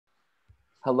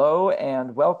Hello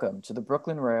and welcome to the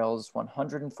Brooklyn Rail's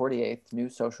 148th New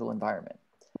Social Environment.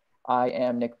 I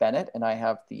am Nick Bennett, and I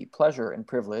have the pleasure and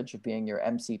privilege of being your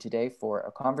MC today for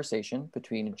a conversation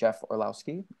between Jeff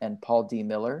Orlowski and Paul D.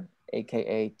 Miller,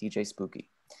 aka DJ Spooky.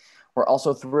 We're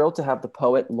also thrilled to have the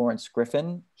poet Lawrence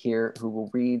Giffin here, who will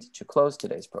read to close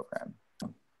today's program.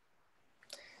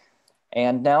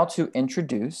 And now to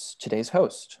introduce today's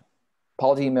host.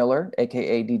 Paul D. Miller,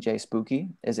 aka DJ Spooky,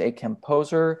 is a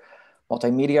composer,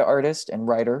 multimedia artist, and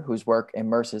writer whose work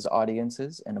immerses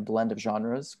audiences in a blend of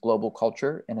genres, global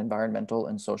culture, and environmental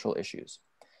and social issues.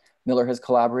 Miller has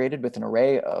collaborated with an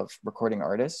array of recording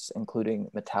artists,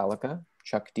 including Metallica,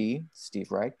 Chuck D,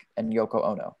 Steve Reich, and Yoko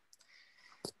Ono.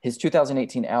 His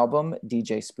 2018 album,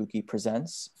 DJ Spooky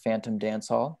Presents Phantom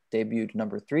Dancehall, debuted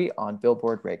 #3 on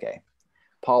Billboard Reggae.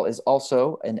 Paul is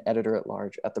also an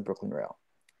editor-at-large at the Brooklyn Rail.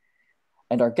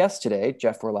 And our guest today,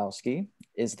 Jeff Orlowski,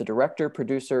 is the director,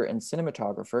 producer, and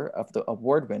cinematographer of the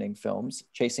award-winning films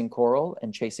Chasing Coral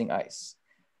and Chasing Ice.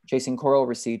 Chasing Coral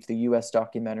received the U.S.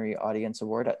 Documentary Audience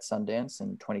Award at Sundance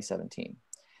in 2017.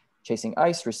 Chasing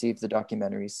Ice received the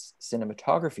Documentary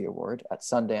Cinematography Award at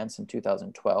Sundance in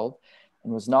 2012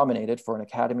 and was nominated for an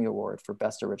Academy Award for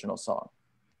Best Original Song.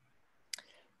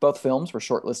 Both films were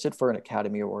shortlisted for an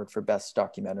Academy Award for Best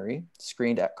Documentary,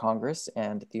 screened at Congress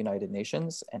and the United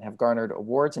Nations, and have garnered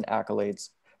awards and accolades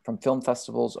from film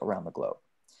festivals around the globe.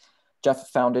 Jeff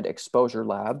founded Exposure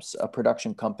Labs, a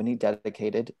production company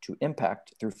dedicated to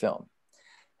impact through film.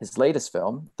 His latest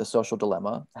film, The Social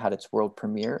Dilemma, had its world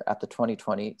premiere at the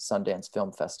 2020 Sundance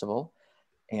Film Festival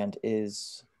and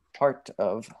is part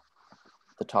of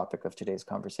the topic of today's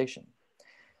conversation.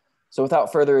 So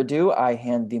without further ado, I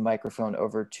hand the microphone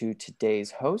over to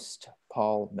today's host,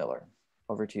 Paul Miller.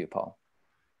 Over to you, Paul.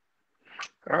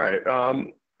 All right.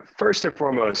 First and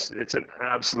foremost, it's an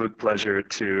absolute pleasure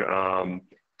to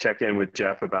check in with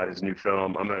Jeff about his new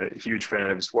film. I'm a huge fan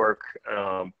of his work,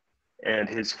 and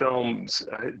his films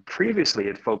previously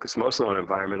had focused mostly on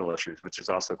environmental issues, which is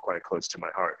also quite close to my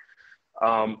heart.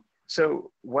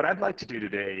 So what I'd like to do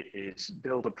today is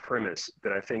build a premise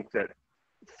that I think that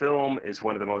film is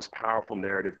one of the most powerful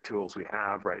narrative tools we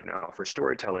have right now for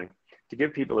storytelling, to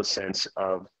give people a sense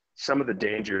of some of the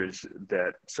dangers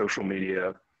that social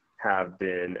media have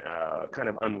been kind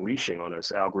of unleashing on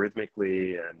us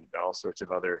algorithmically and all sorts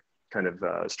of other kind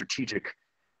of strategic,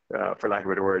 for lack of a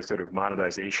better word, sort of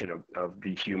monetization of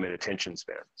the human attention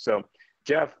span. So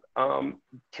Jeff,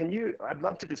 I'd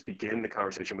love to just begin the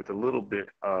conversation with a little bit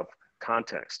of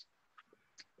context.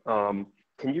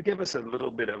 Can you give us a little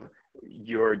bit of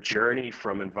your journey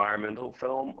from environmental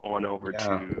film on over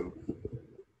to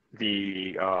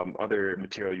the other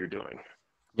material you're doing?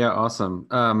 Yeah, awesome.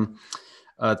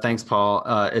 Thanks, Paul.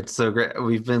 It's so great.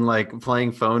 We've been like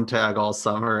playing phone tag all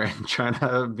summer and trying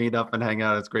to meet up and hang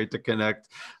out. It's great to connect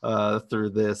through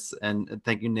this. And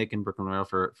thank you, Nick and Brooklyn Rail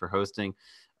for hosting.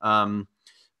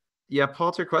 Yeah,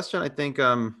 Paul, to your question, I think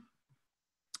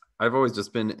I've always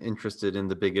just been interested in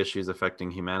the big issues affecting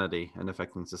humanity and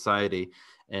affecting society,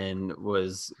 and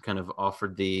was kind of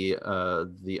offered the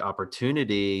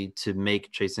opportunity to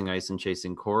make Chasing Ice and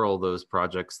Chasing Coral those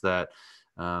projects that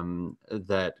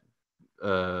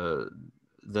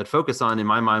focus on, in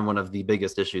my mind, one of the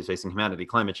biggest issues facing humanity,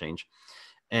 climate change.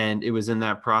 And it was in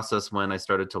that process when I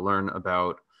started to learn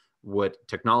about what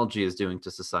technology is doing to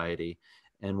society.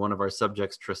 And one of our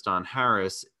subjects, Tristan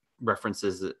Harris,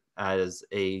 references it as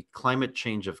a climate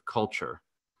change of culture,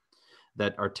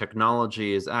 that our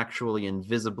technology is actually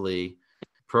invisibly,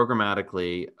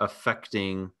 programmatically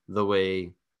affecting the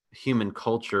way human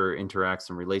culture interacts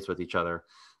and relates with each other.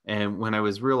 And when I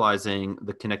was realizing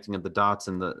the connecting of the dots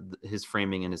and his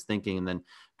framing and his thinking, and then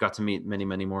got to meet many,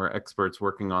 many more experts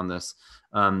working on this,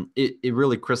 it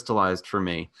really crystallized for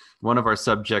me. One of our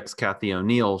subjects, Kathy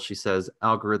O'Neill, she says,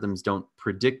 algorithms don't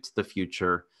predict the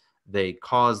future, they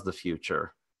cause the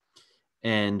future.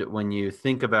 And when you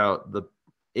think about the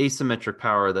asymmetric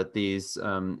power that these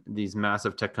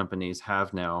massive tech companies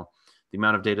have now, the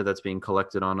amount of data that's being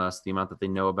collected on us, the amount that they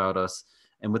know about us,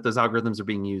 and what those algorithms are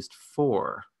being used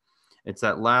for, it's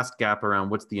that last gap around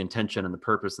what's the intention and the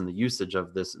purpose and the usage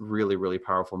of this really, really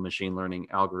powerful machine learning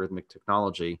algorithmic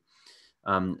technology.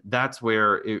 That's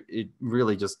where it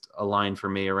really just aligned for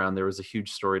me around. There was a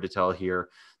huge story to tell here.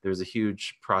 There's a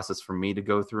huge process for me to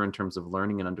go through in terms of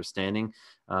learning and understanding,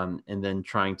 and then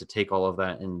trying to take all of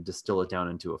that and distill it down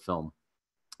into a film.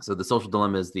 So The Social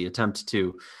Dilemma is the attempt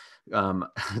to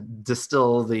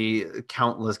distill the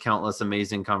countless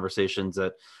amazing conversations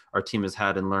that our team has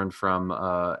had and learned from,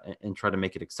 and try to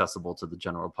make it accessible to the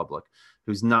general public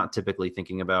who's not typically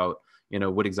thinking about,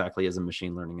 what exactly is a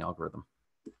machine learning algorithm.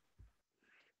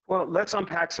 Well, let's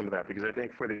unpack some of that, because I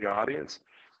think for the audience,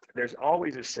 there's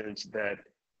always a sense that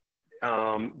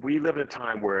we live in a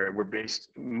time where we're based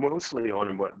mostly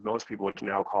on what most people would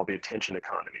now call the attention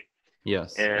economy.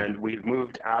 Yes. And we've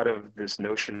moved out of this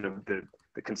notion of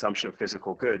the consumption of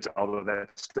physical goods, although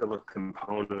that's still a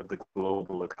component of the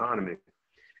global economy.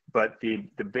 But the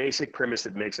basic premise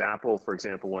that makes Apple, for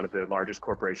example, one of the largest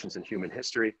corporations in human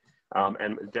history,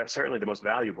 and certainly the most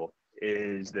valuable,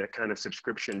 is the kind of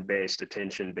subscription-based,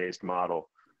 attention-based model.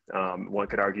 One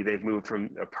could argue they've moved from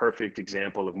a perfect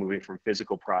example of moving from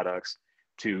physical products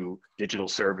to digital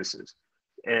services.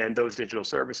 And those digital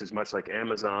services, much like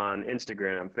Amazon,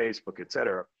 Instagram, Facebook, et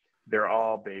cetera, they're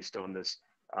all based on this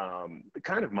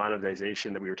kind of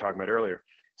monetization that we were talking about earlier.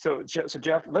 So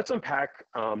Jeff, let's unpack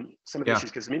some of the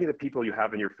issues, because many of the people you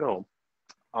have in your film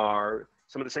are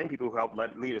some of the same people who helped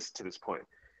lead us to this point.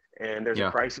 And there's a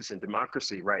crisis in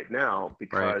democracy right now,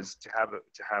 because to have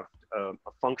a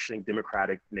functioning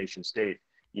democratic nation state,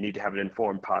 you need to have an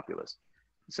informed populace.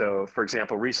 So, for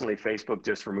example, recently Facebook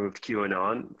just removed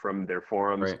QAnon from their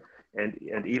forums, and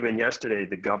even yesterday,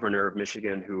 the governor of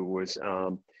Michigan, who was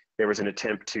there was an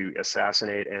attempt to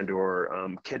assassinate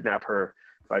and/or kidnap her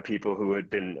by people who had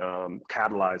been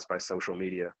catalyzed by social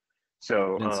media.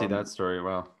 So didn't see that story.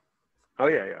 Wow. Oh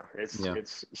yeah.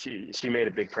 She made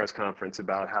a big press conference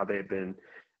about how they've been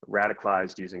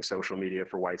radicalized using social media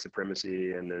for white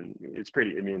supremacy, and then it's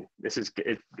pretty. I mean, this is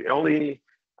only,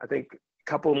 I think, a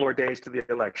couple more days to the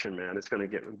election, man. It's going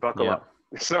to buckle up.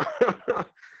 So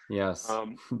yes,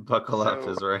 buckle up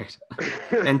is right.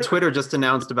 And Twitter just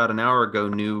announced about an hour ago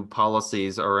new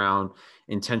policies around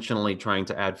intentionally trying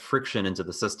to add friction into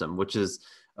the system, which is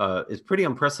pretty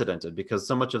unprecedented, because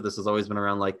so much of this has always been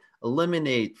around like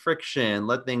eliminate friction,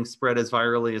 let things spread as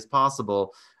virally as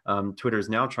possible. Twitter is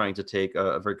now trying to take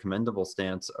a very commendable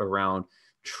stance around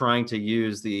trying to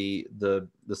use the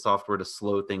software to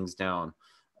slow things down,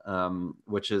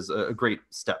 which is a great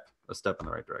step in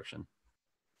the right direction.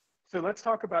 So let's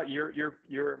talk about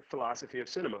your philosophy of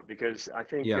cinema, because I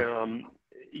think you're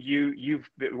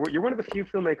one of the few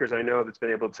filmmakers I know that's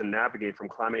been able to navigate from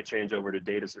climate change over to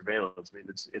data surveillance. I mean,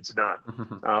 it's not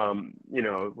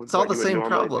it's all the same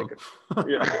problem.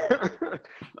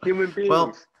 Human beings.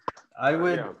 Well, I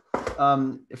would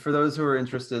for those who are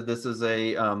interested, this is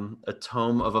a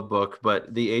tome of a book,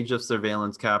 but The Age of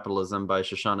Surveillance Capitalism by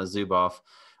Shoshana Zuboff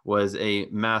was a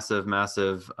massive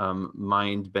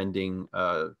mind-bending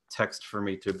text for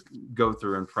me to go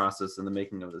through and process in the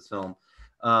making of this film.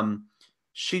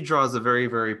 She draws a very,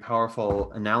 very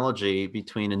powerful analogy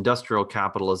between industrial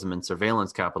capitalism and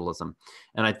surveillance capitalism.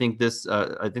 And I think this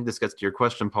gets to your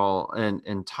question, Paul,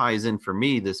 and ties in for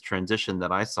me this transition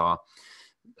that I saw.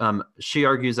 She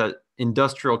argues that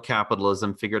industrial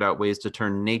capitalism figured out ways to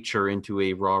turn nature into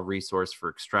a raw resource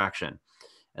for extraction.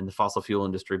 And the fossil fuel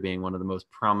industry being one of the most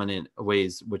prominent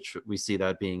ways which we see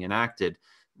that being enacted.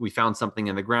 We found something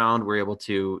in the ground, we're able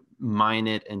to mine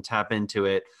it and tap into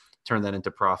it, turn that into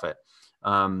profit.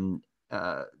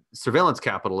 Surveillance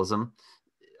capitalism,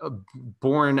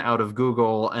 born out of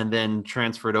Google and then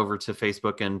transferred over to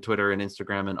Facebook and Twitter and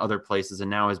Instagram and other places, and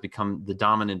now has become the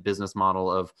dominant business model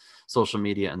of social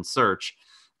media and search.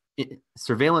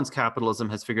 Surveillance capitalism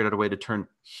has figured out a way to turn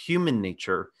human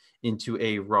nature into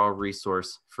a raw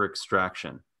resource for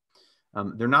extraction.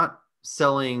 They're not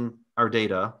selling our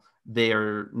data. They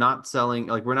are not selling,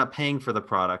 like, we're not paying for the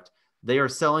product. They are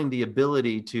selling the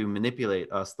ability to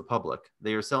manipulate us, the public.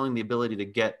 They are selling the ability to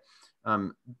get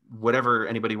whatever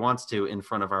anybody wants to in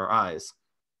front of our eyes.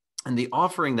 And the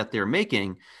offering that they're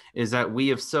making is that we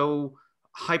have so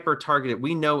hyper targeted.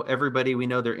 We know everybody, we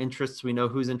know their interests, we know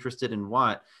who's interested in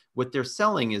what. What they're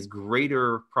selling is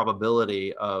greater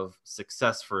probability of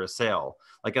success for a sale,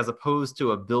 like as opposed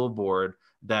to a billboard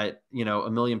that, you know,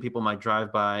 a million people might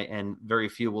drive by and very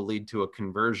few will lead to a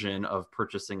conversion of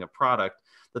purchasing a product.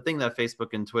 The thing that Facebook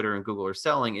and Twitter and Google are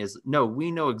selling is, no,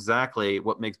 we know exactly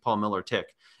what makes Paul Miller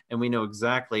tick. And we know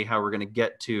exactly how we're going to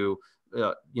get to,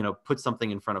 put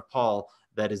something in front of Paul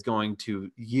that is going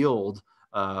to yield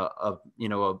a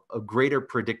greater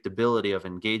predictability of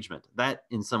engagement. That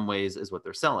in some ways is what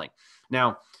they're selling.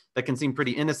 Now, that can seem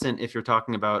pretty innocent if you're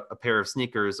talking about a pair of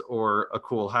sneakers or a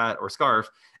cool hat or scarf.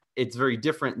 It's very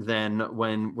different than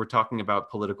when we're talking about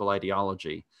political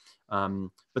ideology.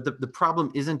 But the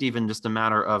problem isn't even just a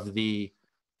matter of the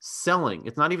selling.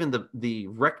 It's not even the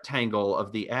rectangle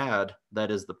of the ad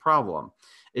that is the problem.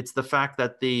 It's the fact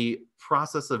that the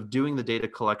process of doing the data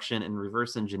collection and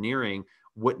reverse engineering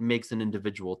what makes an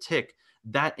individual tick,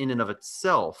 that in and of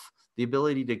itself, the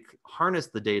ability to harness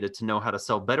the data to know how to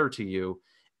sell better to you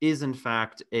is in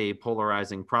fact a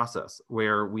polarizing process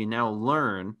where we now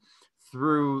learn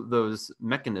through those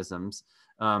mechanisms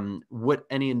what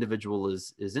any individual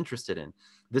is interested in.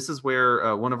 This is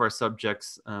where one of our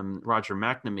subjects, Roger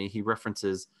McNamee, he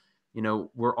references,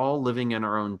 we're all living in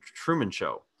our own Truman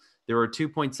Show. There are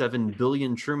 2.7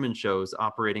 billion Truman Shows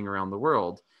operating around the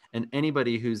world. And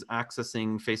anybody who's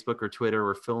accessing Facebook or Twitter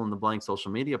or fill in the blank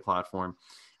social media platform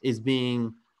is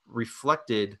being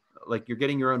reflected, like you're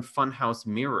getting your own funhouse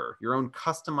mirror, your own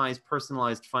customized,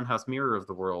 personalized funhouse mirror of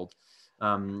the world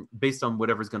based on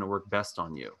whatever's going to work best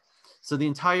on you. So the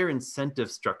entire incentive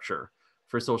structure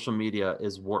for social media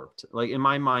is warped. Like in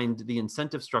my mind, the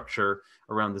incentive structure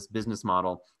around this business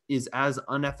model is as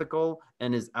unethical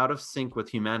and is out of sync with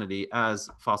humanity as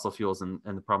fossil fuels and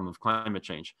the problem of climate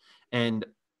change. And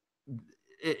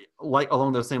like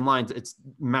along those same lines, it's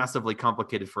massively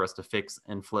complicated for us to fix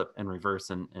and flip and reverse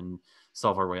and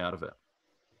solve our way out of it.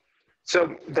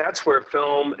 So that's where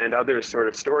film and other sort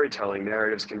of storytelling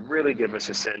narratives can really give us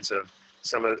a sense of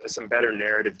some better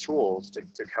narrative tools to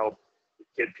help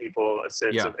get people a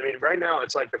sense of, I mean, right now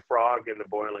it's like the frog in the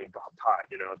boiling pot,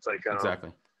 it's like,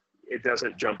 exactly. It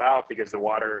doesn't jump out because the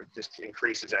water just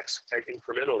increases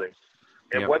incrementally.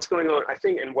 And what's going on, I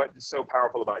think, and what is so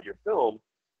powerful about your film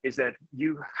is that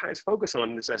you guys focus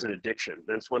on this as an addiction.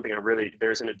 That's one thing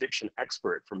there's an addiction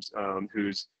expert from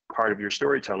who's part of your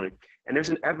storytelling, and there's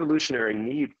an evolutionary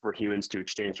need for humans to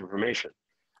exchange information.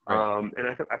 Right. And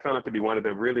I found it to be one of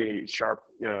the really sharp,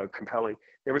 compelling.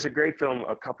 There was a great film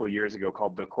a couple of years ago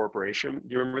called The Corporation. Do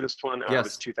you remember this one? Yes. It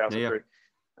was 2003. Yeah.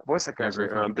 What's that guy's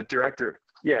name? The director.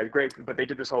 Yeah, great. But they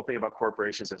did this whole thing about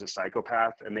corporations as a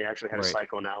psychopath, and they actually had a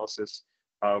psychoanalysis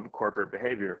of corporate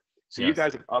behavior. So you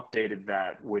guys have updated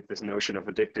that with this notion of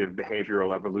addictive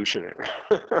behavioral evolution.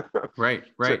 Right.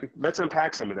 So let's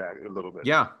unpack some of that a little bit.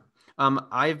 Yeah.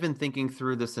 I've been thinking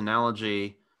through this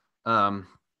analogy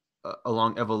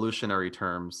along evolutionary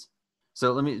terms.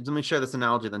 So let me share this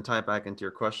analogy, then tie it back into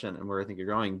your question and where I think you're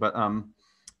going. But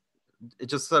it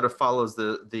just sort of follows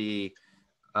the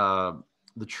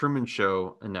Truman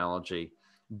Show analogy.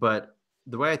 But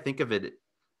the way I think of it,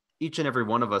 each and every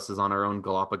one of us is on our own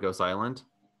Galapagos Island,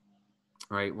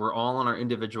 right? We're all on our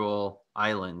individual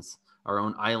islands, our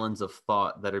own islands of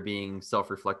thought that are being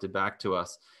self-reflected back to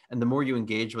us. And the more you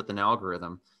engage with an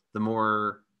algorithm, the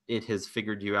more it has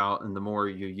figured you out, and the more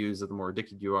you use it, the more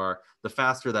addicted you are, the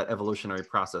faster that evolutionary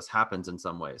process happens in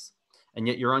some ways. And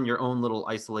yet you're on your own little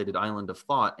isolated island of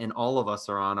thought, and all of us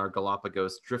are on our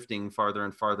Galapagos drifting farther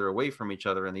and farther away from each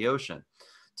other in the ocean,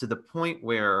 to the point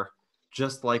where,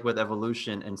 just like with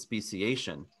evolution and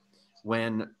speciation,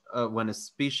 when a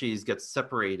species gets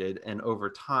separated and over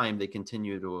time they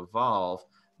continue to evolve,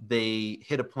 they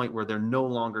hit a point where they're no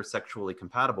longer sexually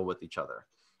compatible with each other.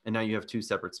 And now you have two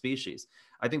separate species.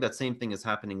 I think that same thing is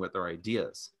happening with our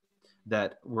ideas,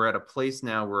 that we're at a place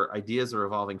now where ideas are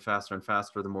evolving faster and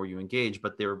faster the more you engage,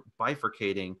 but they're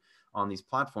bifurcating on these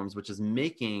platforms, which is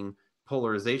making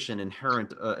polarization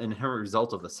inherent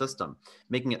result of the system,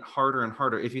 making it harder and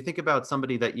harder. If you think about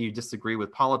somebody that you disagree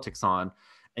with politics on,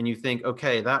 and you think,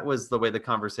 okay, that was the way the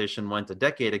conversation went a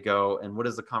decade ago, and what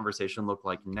does the conversation look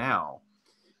like now?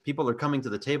 People are coming to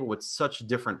the table with such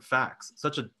different facts,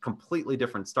 such a completely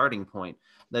different starting point,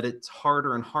 that it's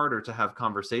harder and harder to have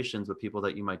conversations with people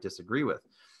that you might disagree with.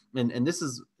 And this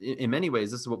is, in many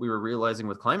ways, this is what we were realizing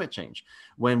with climate change.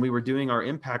 When we were doing our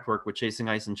impact work with Chasing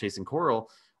Ice and Chasing Coral,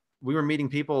 we were meeting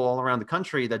people all around the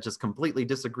country that just completely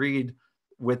disagreed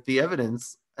with the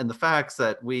evidence and the facts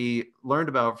that we learned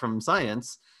about from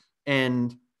science.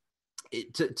 And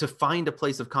to find a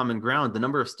place of common ground, the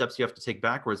number of steps you have to take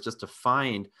backwards just to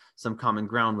find some common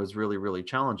ground was really, really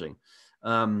challenging.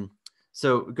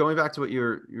 So going back to what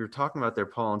you're talking about there,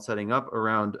 Paul, and setting up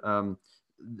around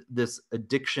this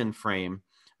addiction frame,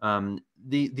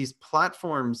 these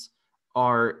platforms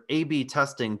are A/B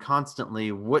testing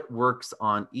constantly what works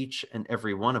on each and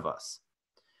every one of us,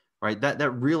 right?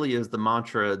 That really is the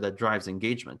mantra that drives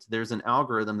engagement. There's an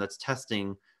algorithm that's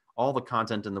testing all the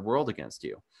content in the world against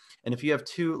you. And if you have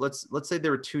two, let's say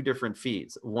there are two different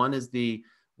feeds. One is the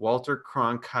Walter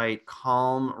Cronkite,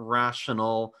 calm,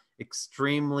 rational,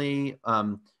 extremely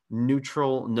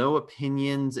neutral, no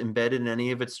opinions embedded in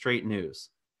any of its straight news.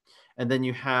 And then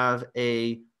you have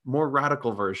a more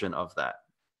radical version of that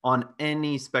on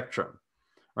any spectrum,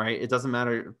 right? It doesn't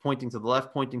matter, pointing to the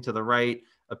left, pointing to the right,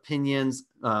 opinions,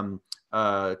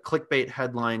 clickbait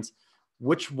headlines.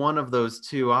 Which one of those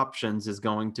two options is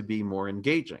going to be more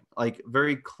engaging? Like,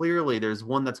 very clearly, there's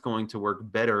one that's going to work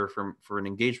better for an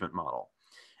engagement model.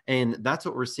 And that's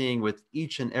what we're seeing with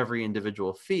each and every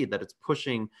individual feed, that it's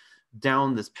pushing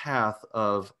down this path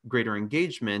of greater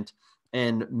engagement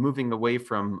and moving away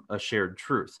from a shared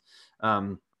truth.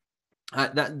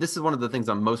 This is one of the things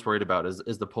I'm most worried about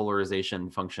is the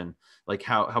polarization function, like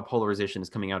how polarization is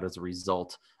coming out as a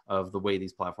result of the way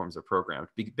these platforms are programmed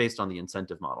based on the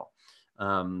incentive model.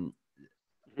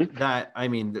 That, I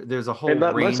mean, there's a whole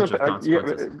range of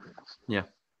consequences. Yeah.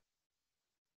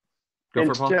 Go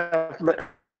for it, Paul. Jeff,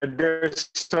 there's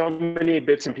so many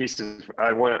bits and pieces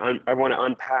I want to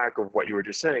unpack of what you were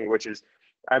just saying, which is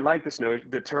I like this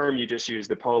the term you just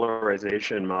used, the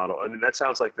polarization model. I mean, that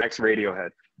sounds like the next Radiohead.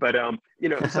 But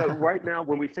so right now,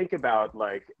 when we think about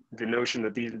like the notion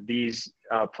that these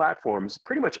platforms,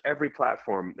 pretty much every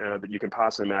platform that you can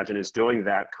possibly imagine is doing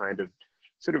that kind of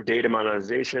sort of data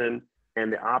monetization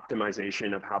and the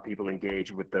optimization of how people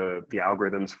engage with the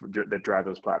algorithms that drive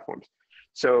those platforms.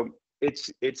 So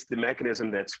it's the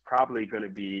mechanism that's probably going to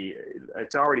be,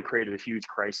 it's already created a huge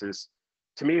crisis.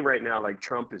 To me right now, like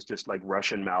Trump is just like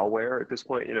Russian malware at this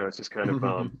point. It's just kind of,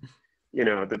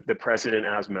 the president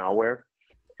as malware.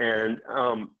 And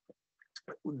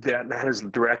that has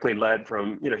directly led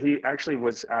from, he actually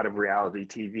was out of reality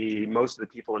TV. Most of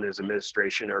the people in his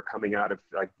administration are coming out of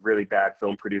like really bad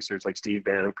film producers, like Steve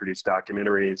Bannon, who produced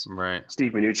documentaries. Right.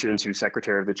 Steve Mnuchin, who's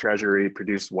Secretary of the Treasury,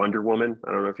 produced Wonder Woman.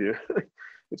 I don't know if you,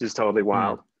 which is totally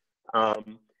wild.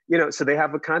 So they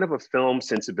have a kind of a film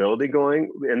sensibility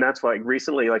going, and that's why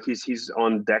recently, like he's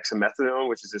on dexamethasone,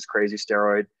 which is this crazy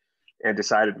steroid, and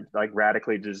decided like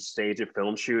radically to stage a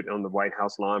film shoot on the White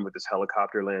House lawn with this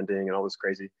helicopter landing and all this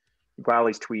crazy while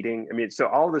he's tweeting. I mean, so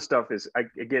all this stuff is,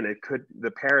 again,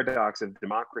 the paradox of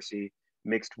democracy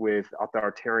mixed with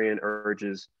authoritarian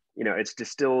urges, it's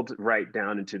distilled right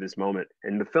down into this moment,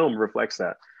 and the film reflects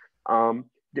that.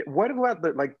 What about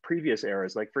the like previous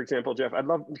eras? Like, for example, Jeff, I'd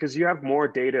love, because you have more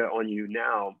data on you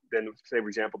now than, say, for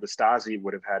example, the Stasi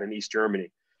would have had in East Germany,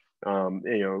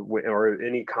 or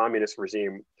any communist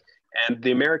regime. And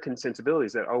the American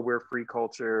sensibilities that, we're free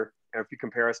culture. If you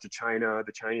compare us to China,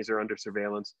 the Chinese are under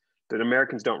surveillance. That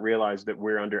Americans don't realize that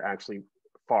we're under actually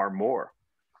far more.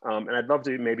 And I'd love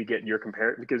to maybe get your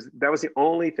comparison, because that was the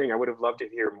only thing I would have loved to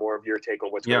hear more of your take on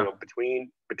what's going on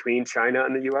between China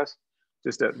and the U.S.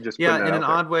 Just in an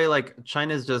odd way, like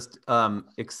China's just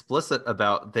explicit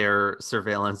about their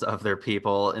surveillance of their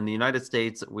people. In the United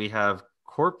States, we have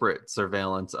corporate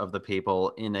surveillance of the people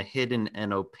in a hidden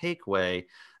and opaque way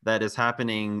that is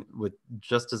happening with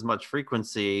just as much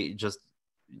frequency, just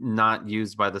not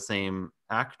used by the same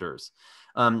actors.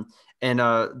 And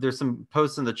there's some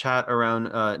posts in the chat around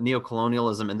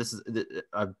neocolonialism, and this is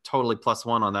totally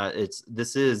 +1 on that.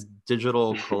 This is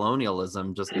digital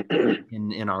colonialism just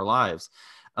in our lives.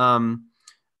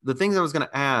 The things I was going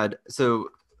to add, so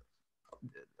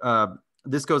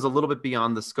this goes a little bit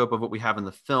beyond the scope of what we have in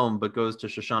the film, but goes to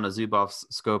Shoshana Zuboff's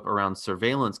scope around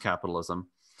surveillance capitalism.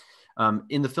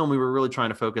 In the film, we were really trying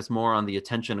to focus more on the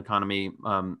attention economy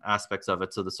aspects of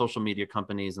it. So the social media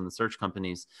companies and the search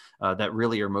companies that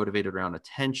really are motivated around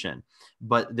attention.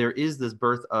 But there is this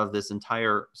birth of this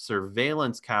entire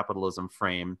surveillance capitalism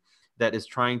frame that is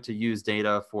trying to use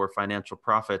data for financial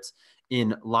profits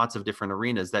in lots of different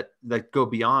arenas that go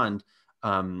beyond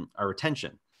our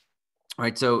attention.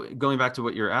 Right. So going back to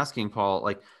what you're asking, Paul,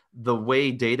 like the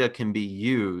way data can be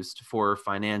used for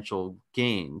financial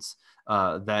gains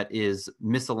that is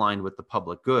misaligned with the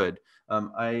public good.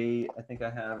 I think I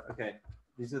have,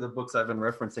 these are the books I've been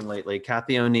referencing lately.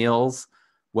 Kathy O'Neill's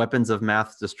Weapons of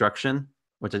Math Destruction,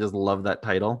 which I just love that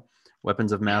title,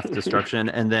 Weapons of Math Destruction.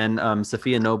 And then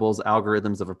Sophia Noble's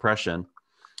Algorithms of Oppression.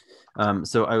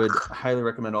 So I would highly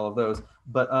recommend all of those.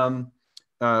 But some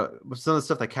of the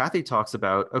stuff that Kathy talks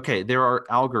about, there are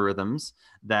algorithms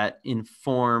that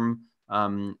inform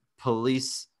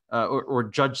police or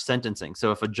judge sentencing.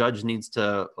 So if a judge needs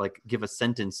to like give a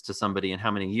sentence to somebody in how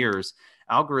many years,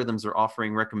 algorithms are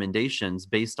offering recommendations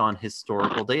based on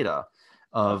historical data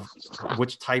of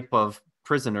which type of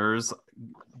prisoners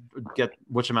get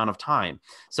which amount of time.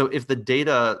 So if the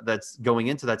data that's going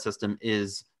into that system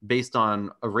is based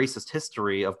on a racist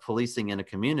history of policing in a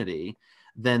community,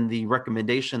 then the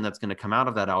recommendation that's going to come out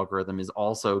of that algorithm is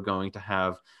also going to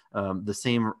have the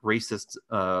same racist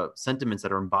sentiments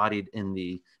that are embodied in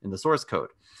the source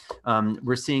code.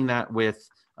 We're seeing that with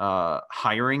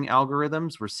hiring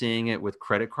algorithms. We're seeing it with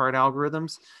credit card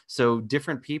algorithms. So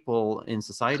different people in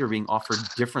society are being offered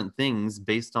different things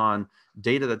based on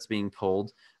data that's being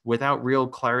pulled without real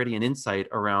clarity and insight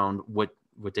around what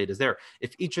data is there.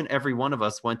 If each and every one of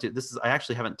us went to, I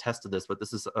actually haven't tested this, but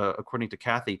this is according to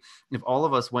Kathy, if all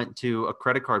of us went to a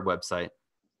credit card website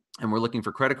and we're looking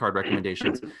for credit card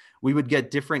recommendations, we would get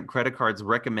different credit cards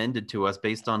recommended to us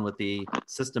based on what the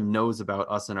system knows about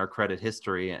us and our credit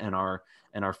history and our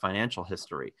financial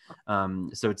history.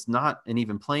 So it's not an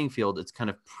even playing field. It's kind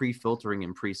of pre-filtering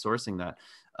and pre-sourcing that.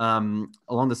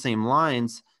 Along the same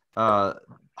lines,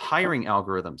 hiring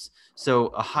algorithms. So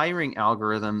a hiring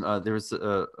algorithm, there was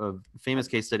a famous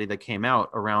case study that came out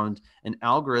around an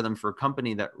algorithm for a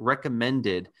company that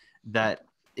recommended that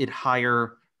it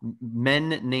hire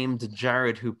men named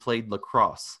Jared who played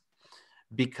lacrosse,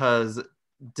 because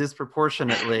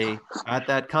disproportionately at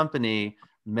that company,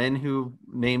 men who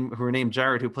were named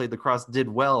Jared who played lacrosse did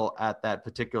well at that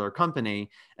particular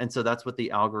company. And so that's what the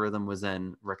algorithm was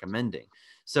then recommending.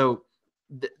 So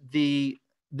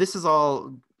this is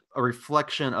all a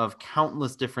reflection of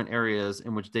countless different areas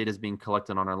in which data is being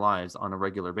collected on our lives on a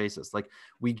regular basis. Like,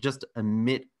 we just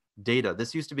emit data.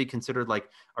 This used to be considered like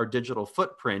our digital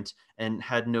footprint and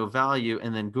had no value.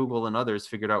 And then Google and others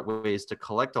figured out ways to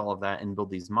collect all of that and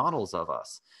build these models of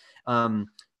us.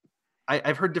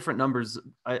 I've heard different numbers.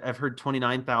 I've heard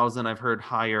 29,000. I've heard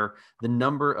higher. The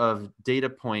number of data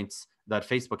points that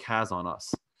Facebook has on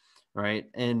us, right?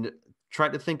 And try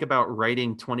to think about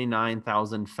writing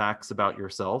 29,000 facts about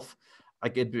yourself.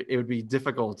 Like, it would be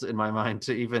difficult in my mind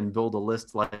to even build a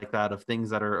list like that of things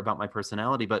that are about my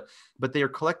personality, but they are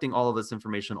collecting all of this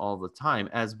information all the time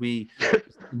as we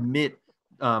emit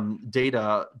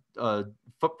data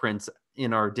footprints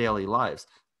in our daily lives.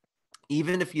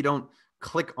 Even if you don't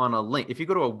click on a link, if you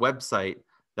go to a website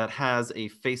that has a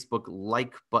Facebook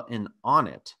like button on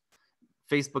it,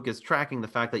 Facebook is tracking the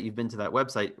fact that you've been to that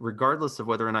website, regardless of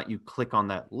whether or not you click on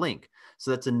that link. So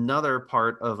that's another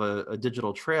part of a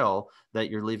digital trail that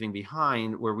you're leaving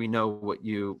behind, where we know what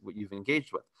you've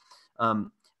engaged with.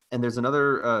 And there's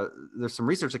there's some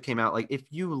research that came out, like, if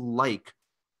you like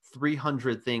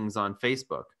 300 things on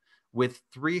Facebook, with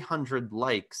 300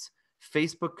 likes,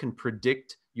 Facebook can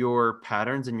predict your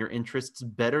patterns and your interests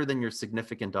better than your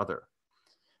significant other.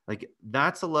 Like,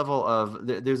 that's a level of,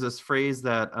 there's this phrase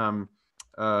that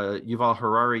Yuval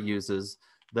Harari uses,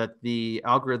 that the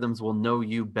algorithms will know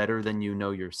you better than you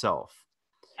know yourself.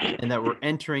 And that we're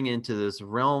entering into this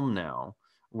realm now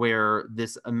where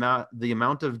the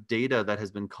amount of data that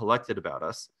has been collected about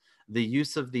us, the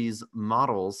use of these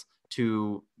models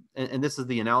to, and this is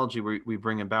the analogy we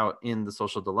bring about in The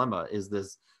Social Dilemma, is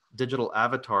this digital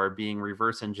avatar being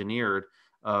reverse engineered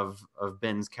of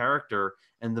Ben's character.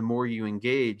 And the more you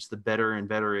engage, the better and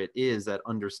better it is at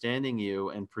understanding you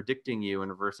and predicting you and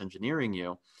reverse engineering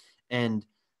you. And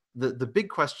the big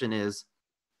question is,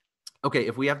 okay,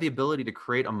 if we have the ability to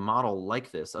create a model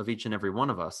like this of each and every one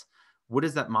of us, what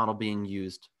is that model being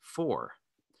used for?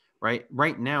 Right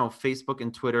now, Facebook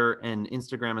and Twitter and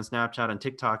Instagram and Snapchat and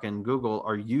TikTok and Google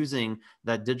are using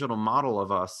that digital model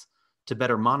of us to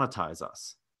better monetize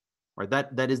us. Right?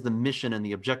 That is the mission and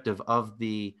the objective of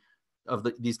these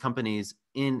companies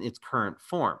in its current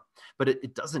form. But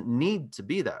it doesn't need to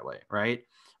be that way, right?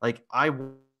 Like, I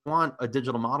want a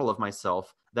digital model of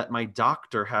myself that my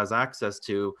doctor has access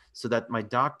to, so that my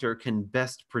doctor can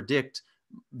best predict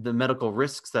the medical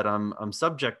risks that I'm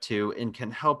subject to, and can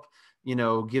help,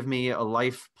 give me a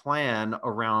life plan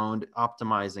around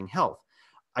optimizing health.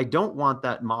 I don't want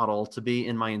that model to be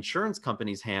in my insurance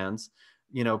company's hands,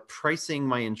 pricing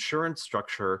my insurance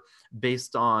structure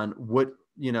based on what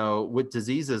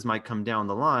diseases might come down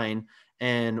the line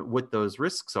and what those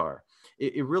risks are.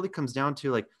 It really comes down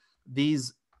to, like,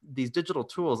 these digital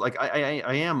tools. Like,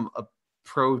 I am a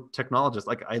pro technologist.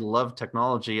 Like, I love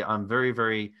technology. I'm very,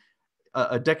 very,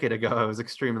 a decade ago, I was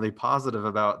extremely positive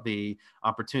about the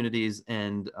opportunities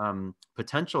and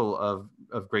potential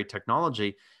of great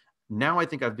technology. Now I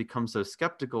think I've become so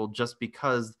skeptical, just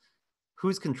because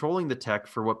who's controlling the tech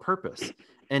for what purpose?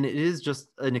 And it is just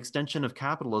an extension of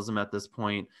capitalism at this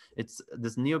point. It's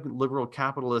this neoliberal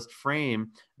capitalist frame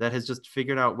that has just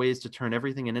figured out ways to turn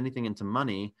everything and anything into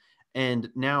money. And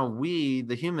now we,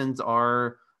 the humans,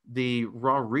 are the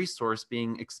raw resource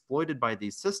being exploited by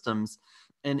these systems.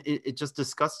 And it just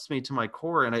disgusts me to my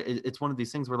core. And it's one of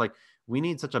these things where, like, we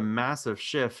need such a massive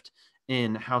shift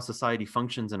in how society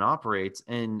functions and operates,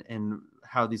 and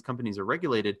how these companies are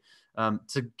regulated,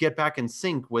 to get back in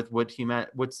sync with what's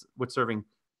serving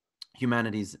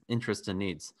humanity's interests and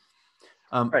needs.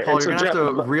 Right. Paul, And you're so gonna have Jeff,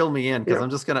 to reel me in because yeah, I'm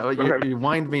just gonna go ahead. you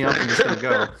wind me up. I'm just gonna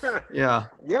go. Yeah.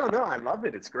 Yeah, no, I love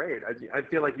it. It's great. I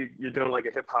feel like you're doing like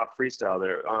a hip hop freestyle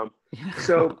there. Yeah.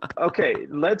 So, okay,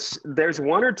 there's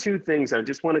one or two things I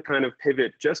just want to kind of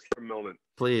pivot just for a moment.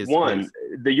 Please, One, please.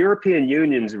 the European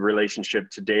Union's relationship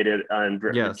to data and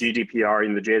Yes. GDPR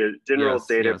and the General Yes.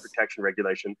 Data Yes. Protection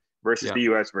Regulation versus Yeah. the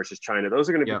US versus China. Those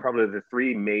are going to be Yeah. probably the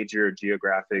three major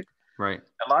geographic. Right.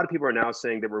 A lot of people are now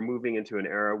saying that we're moving into an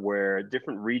era where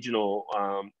different regional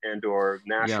and or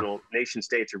Yeah. national nation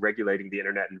states are regulating the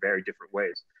internet in very different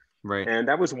ways. Right. And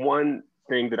that was one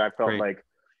thing that I felt Great. like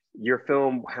your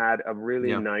film had a really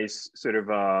Yeah. nice sort of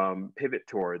pivot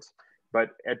towards.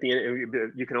 But at the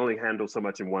end, you can only handle so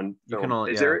much in one You can film. all.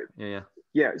 Is Yeah. there? Yeah. Yeah.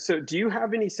 Yeah. So, do you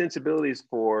have any sensibilities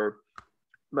for,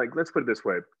 like, let's put it this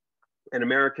way, an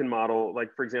American model?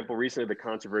 Like, for example, recently the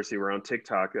controversy around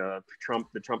TikTok. The Trump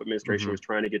administration Mm-hmm. was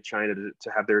trying to get China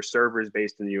to have their servers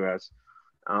based in the U.S.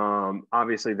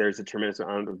 Obviously, there's a tremendous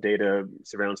amount of data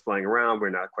surveillance flying around. We're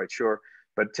not quite sure.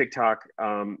 But TikTok,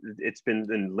 it's been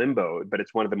in limbo, but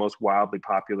it's one of the most wildly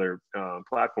popular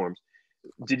platforms.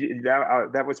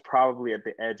 That was probably at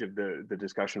the edge of the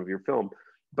discussion of your film.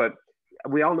 But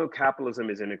we all know capitalism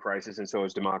is in a crisis, and so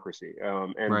is democracy.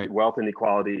 And Right. wealth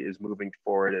inequality is moving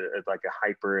forward at like a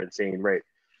hyper insane rate.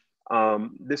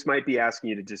 This might be asking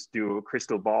you to just do a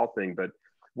crystal ball thing, but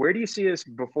where do you see us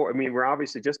before? I mean, we're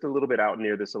obviously just a little bit out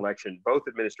near this election. Both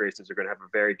administrations are going to have a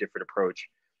very different approach.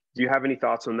 Do you have any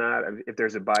thoughts on that? If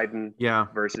there's a Biden Yeah.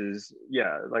 versus,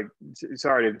 yeah, like,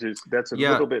 sorry, just that's a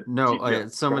Yeah. little bit, No. yeah,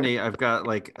 So go ahead. many. I've got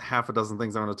like half a dozen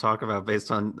things I want to talk about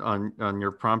based on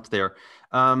your prompt there.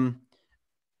 Um,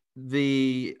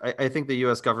 I think the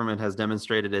U.S. government has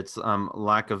demonstrated its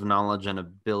lack of knowledge and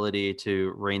ability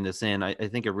to rein this in. I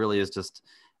think it really is just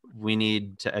we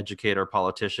need to educate our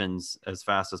politicians as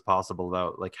fast as possible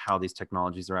about like how these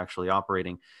technologies are actually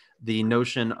operating. The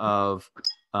notion of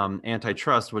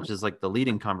antitrust, which is like the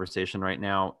leading conversation right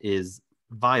now, is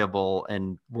viable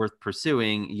and worth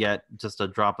pursuing, yet just a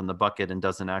drop in the bucket and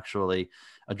doesn't actually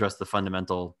address the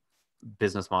fundamental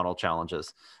business model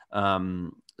challenges.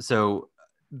 So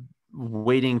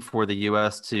waiting for the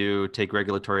US to take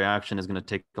regulatory action is going to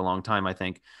take a long time, I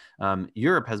think.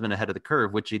 Europe has been ahead of the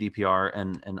curve with GDPR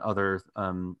and other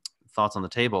thoughts on the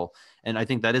table. And I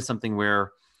think that is something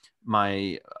where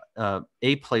my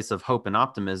a place of hope and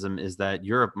optimism is that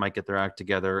Europe might get their act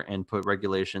together and put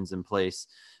regulations in place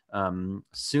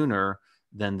sooner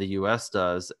than the US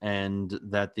does, and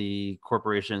that the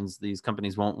corporations, these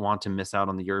companies won't want to miss out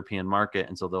on the European market,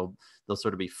 and so they'll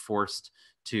sort of be forced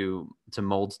to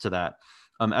mold to that.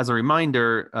 As a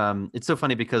reminder, it's so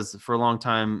funny because for a long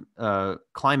time,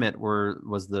 climate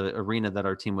was the arena that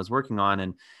our team was working on,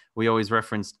 and we always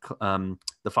referenced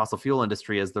the fossil fuel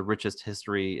industry as the richest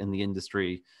history in the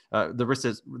industry, the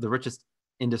richest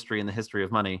industry in the history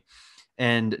of money.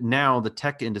 And now the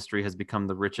tech industry has become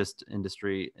the richest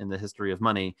industry in the history of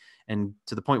money, and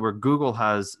to the point where Google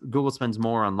spends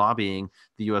more on lobbying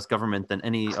the U.S. government than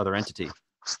any other entity.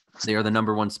 They are the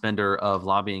number one spender of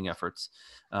lobbying efforts.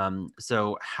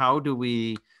 So how do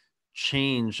we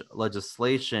change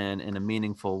legislation in a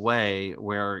meaningful way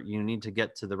where you need to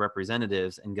get to the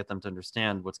representatives and get them to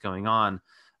understand what's going on,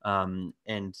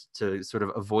 and to sort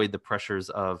of avoid the pressures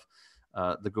of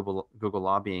the Google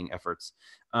lobbying efforts?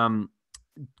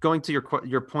 Going to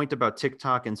your point about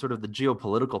TikTok and sort of the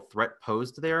geopolitical threat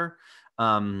posed there,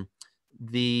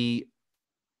 the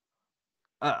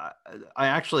I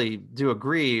actually do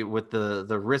agree with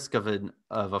the risk of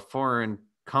a foreign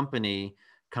company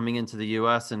coming into the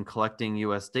U.S. and collecting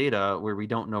U.S. data where we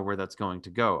don't know where that's going to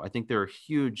go. I think there are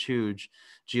huge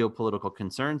geopolitical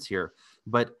concerns here.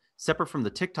 But separate from the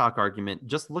TikTok argument,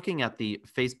 just looking at the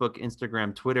Facebook,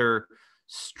 Instagram, Twitter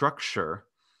structure,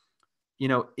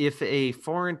 if a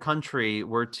foreign country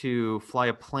were to fly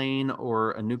a plane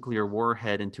or a nuclear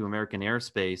warhead into American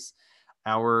airspace,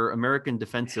 our American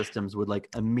defense systems would like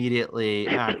immediately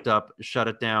act up, shut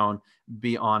it down,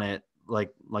 be on it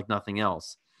like nothing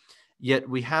else. Yet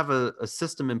we have a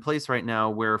system in place right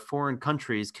now where foreign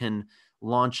countries can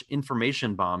launch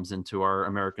information bombs into our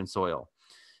American soil,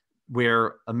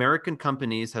 where American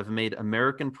companies have made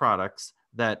American products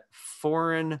that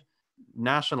foreign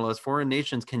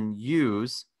nations can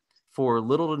use for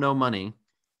little to no money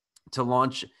to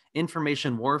launch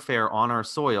information warfare on our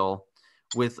soil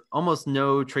with almost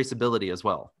no traceability as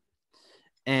well.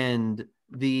 And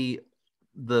the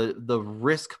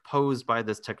risk posed by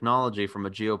this technology from a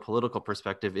geopolitical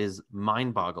perspective is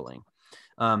mind-boggling.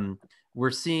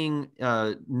 We're seeing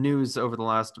news over the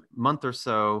last month or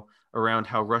so around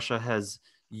how Russia has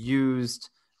used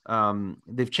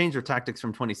they've changed their tactics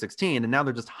from 2016, and now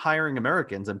they're just hiring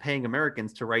Americans and paying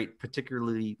Americans to write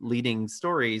particularly leading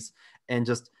stories and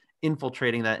just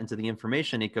infiltrating that into the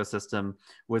information ecosystem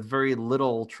with very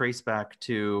little trace back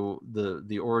to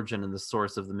the origin and the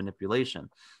source of the manipulation.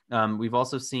 We've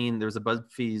also seen there's a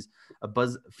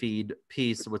BuzzFeed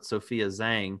piece with Sophia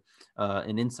Zhang,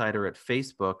 an insider at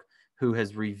Facebook, who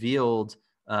has revealed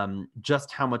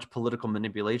just how much political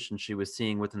manipulation she was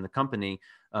seeing within the company.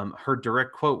 Her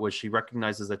direct quote was she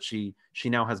recognizes that she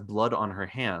now has blood on her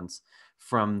hands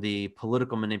from the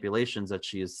political manipulations that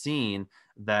she has seen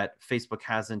that Facebook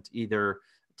hasn't either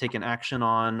taken action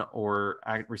on or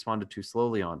responded too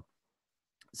slowly on.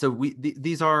 So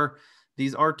these are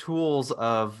tools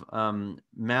of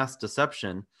mass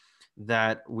deception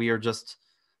that we are just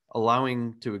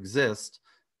allowing to exist,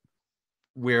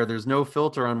 where there's no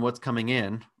filter on what's coming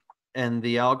in, and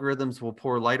the algorithms will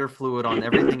pour lighter fluid on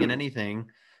everything and anything,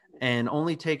 and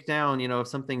only take down, if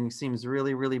something seems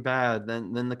really, really bad,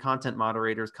 then the content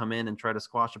moderators come in and try to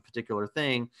squash a particular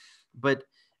thing. But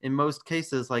in most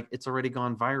cases, like, it's already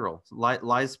gone viral.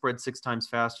 Lies spread 6 times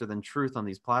faster than truth on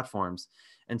these platforms.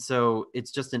 And so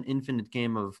it's just an infinite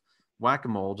game of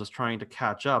whack-a-mole, just trying to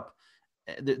catch up.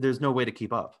 There's no way to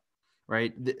keep up,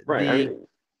 right?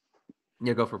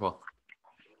 Yeah, go for it, Paul.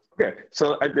 Okay,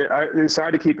 so I'm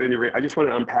sorry to keep it. I just want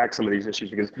to unpack some of these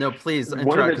issues because no, please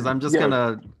interrupt, because I'm just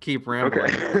gonna keep rambling.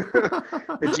 Okay.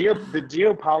 the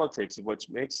geopolitics of what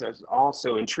makes us all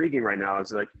so intriguing right now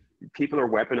is like people are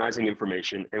weaponizing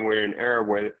information, and we're in an era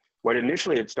where what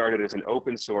initially had started as an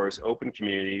open source, open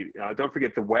community. Don't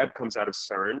forget the web comes out of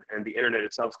CERN, and the internet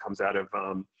itself comes out of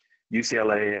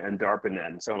UCLA and DARPANet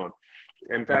and so on.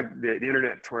 In fact, the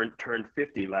internet turned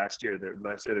 50 last year.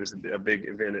 Last year there was a big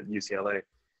event at UCLA.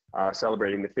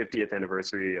 Celebrating the 50th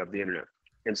anniversary of the internet.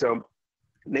 And so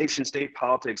nation state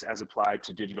politics as applied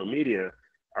to digital media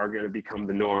are going to become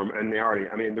the norm. And they already,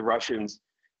 the Russians,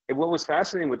 and what was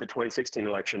fascinating with the 2016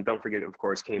 election, don't forget, of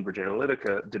course, Cambridge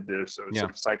Analytica did this sort of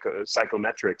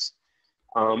psychometrics,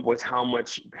 was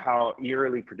how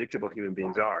eerily predictable human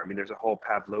beings are. There's a whole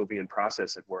Pavlovian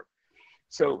process at work.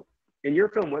 So in your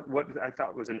film, what I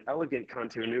thought was an elegant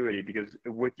continuity, because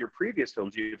with your previous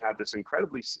films, you've had this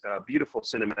incredibly beautiful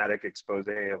cinematic expose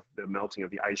of the melting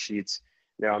of the ice sheets.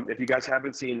 Now, if you guys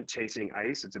haven't seen Chasing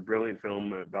Ice, it's a brilliant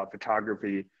film about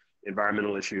photography,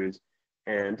 environmental issues,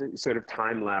 and sort of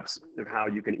time lapse of how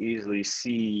you can easily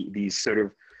see these sort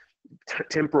of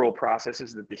temporal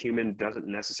processes that the human doesn't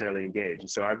necessarily engage. And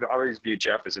so I've always viewed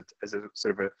Jeff as a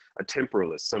sort of a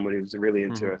temporalist, someone who's really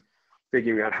into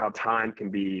figuring out how time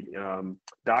can be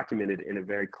documented in a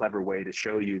very clever way to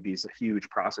show you these huge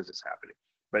processes happening.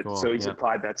 But cool, so he's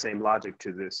applied that same logic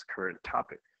to this current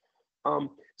topic.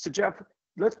 So Jeff,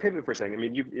 let's pivot for a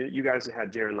second. You guys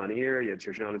had Jaron Lanier, you had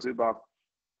Shoshana Zuboff,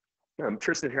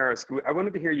 Tristan Harris. I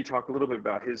wanted to hear you talk a little bit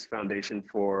about his foundation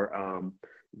for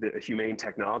the humane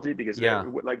technology, because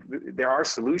there are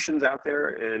solutions out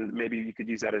there, and maybe you could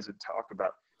use that as a talk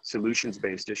about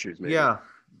solutions-based issues. Maybe.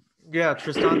 Yeah,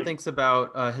 Tristan thinks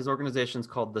about his organization's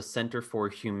called the Center for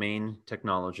Humane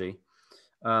Technology.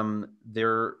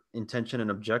 Their intention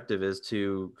and objective is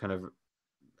to kind of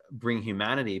bring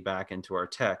humanity back into our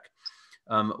tech.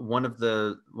 One of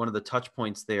the touch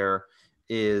points there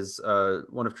is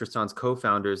one of Tristan's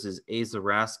co-founders is Asa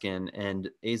Raskin,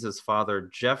 and Asa's father,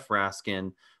 Jeff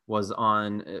Raskin,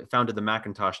 founded the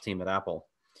Macintosh team at Apple.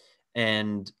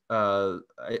 And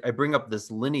I bring up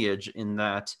this lineage in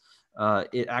that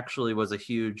it actually was a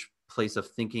huge place of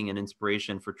thinking and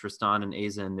inspiration for Tristan and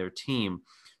Asa and their team.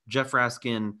 Jeff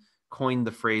Raskin coined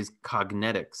the phrase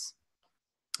cognetics.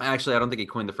 Actually, I don't think he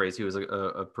coined the phrase. He was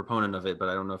a proponent of it, but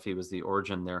I don't know if he was the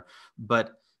origin there.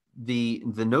 But the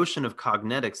notion of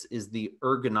cognetics is the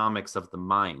ergonomics of the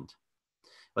mind.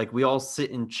 Like, we all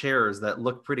sit in chairs that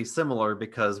look pretty similar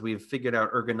because we've figured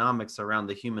out ergonomics around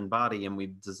the human body, and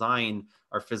we've designed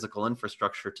our physical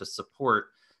infrastructure to support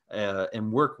and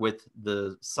work with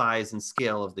the size and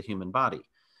scale of the human body.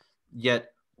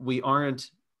 Yet we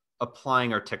aren't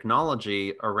applying our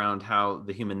technology around how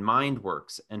the human mind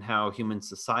works and how human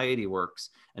society works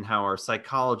and how our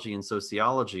psychology and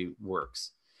sociology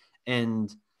works.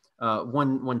 And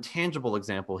one tangible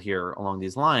example here along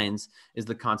these lines is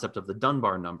the concept of the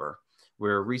Dunbar number,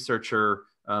 where a researcher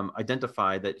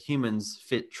identified that humans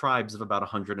fit tribes of about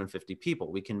 150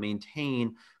 people. We can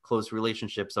maintain close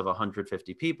relationships of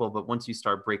 150 people, but once you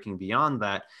start breaking beyond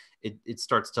that, it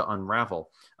starts to unravel.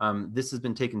 This has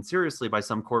been taken seriously by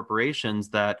some corporations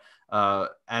that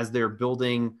as they're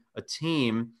building a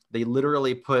team, they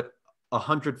literally put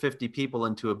 150 people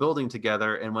into a building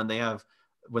together, and when they have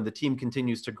when the team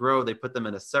continues to grow, they put them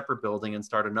in a separate building and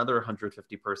start another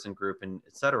 150 person group, and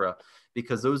et cetera,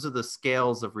 because those are the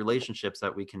scales of relationships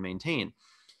that we can maintain.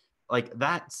 Like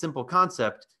that simple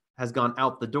concept has gone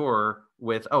out the door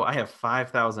with, oh, I have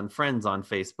 5,000 friends on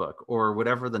Facebook, or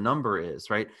whatever the number is,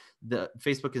 right? The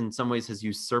Facebook in some ways has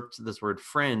usurped this word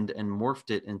friend and morphed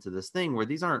it into this thing where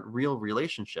these aren't real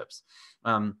relationships.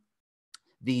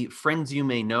 The friends you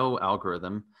may know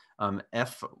algorithm,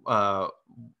 FYMK,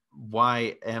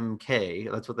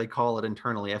 that's what they call it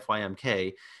internally,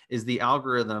 FYMK, is the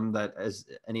algorithm that, as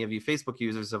any of you Facebook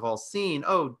users have all seen,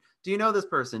 oh, do you know this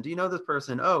person? Do you know this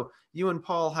person? Oh, you and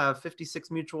Paul have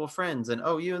 56 mutual friends, and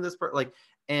oh, you and this person, like,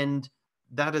 and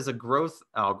that is a growth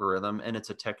algorithm, and it's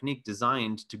a technique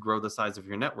designed to grow the size of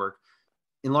your network,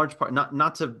 in large part,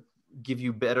 not to give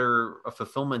you better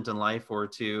fulfillment in life or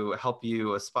to help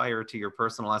you aspire to your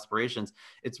personal aspirations.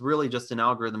 It's really just an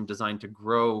algorithm designed to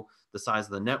grow the size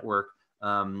of the network.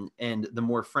 And the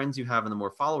more friends you have and the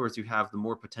more followers you have, the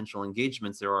more potential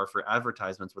engagements there are for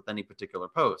advertisements with any particular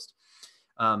post.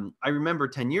 I remember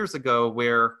 10 years ago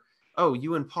where, oh,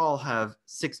 you and Paul have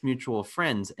 6 mutual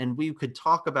friends, and we could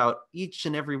talk about each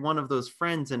and every one of those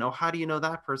friends, and oh, how do you know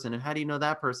that person? And how do you know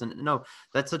that person? And no,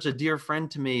 that's such a dear friend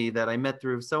to me that I met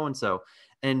through so-and-so.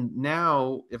 And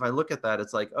now if I look at that,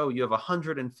 it's like, oh, you have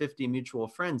 150 mutual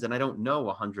friends, and I don't know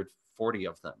 140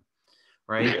 of them,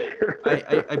 right?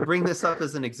 I bring this up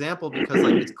as an example because,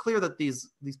 like, it's clear that these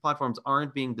platforms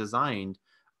aren't being designed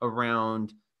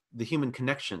around the human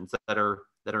connections that are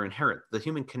inherent, the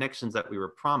human connections that we were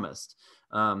promised,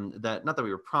 that not that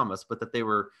we were promised, but that they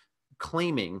were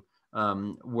claiming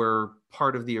were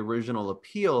part of the original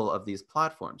appeal of these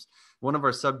platforms. One of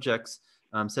our subjects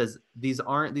says these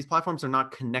platforms are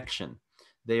not connection,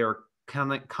 they are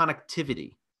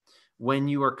connectivity. When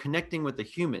you are connecting with a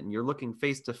human, you're looking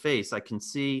face to face. I can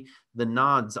see the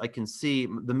nods. I can see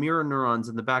the mirror neurons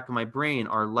in the back of my brain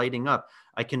are lighting up.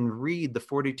 I can read the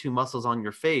 42 muscles on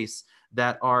your face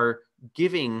that are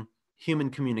giving human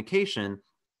communication.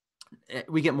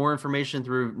 We get more information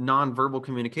through nonverbal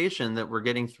communication that we're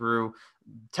getting through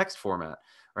text format,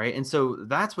 right? And so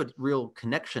that's what real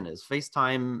connection is.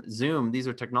 FaceTime, Zoom, these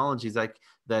are technologies that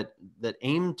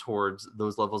aim towards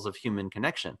those levels of human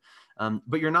connection.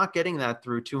 But you're not getting that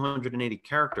through 280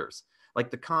 characters. Like,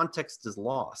 the context is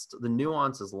lost, the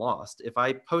nuance is lost. If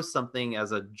I post something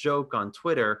as a joke on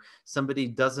Twitter, somebody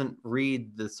doesn't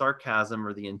read the sarcasm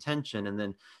or the intention and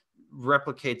then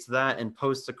replicates that and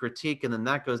posts a critique, and then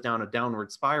that goes down a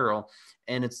downward spiral,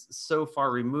 and it's so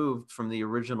far removed from the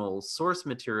original source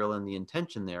material and the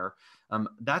intention there.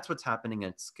 That's what's happening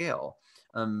at scale.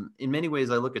 In many ways,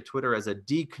 I look at Twitter as a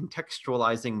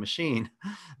decontextualizing machine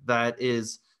that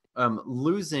is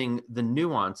losing the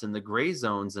nuance and the gray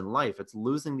zones in life. It's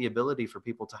losing the ability for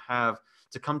people to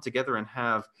come together and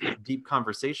have deep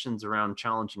conversations around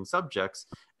challenging subjects.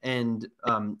 And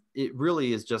it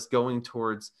really is just going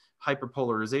towards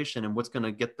hyperpolarization and what's going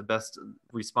to get the best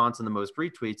response and the most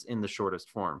retweets in the shortest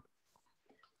form.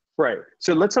 Right.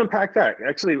 So let's unpack that.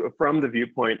 Actually, from the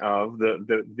viewpoint of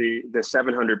the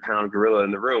 700-pound gorilla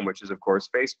in the room, which is, of course,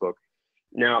 Facebook.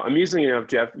 Now, amusingly enough,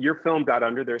 Jeff, your film got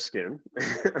under their skin.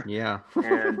 Yeah.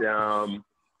 And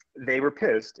they were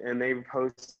pissed, and they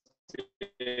posted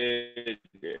a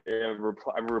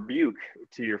rebuke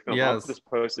to your film. Yes. I'll just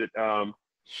post it.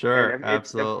 Sure, and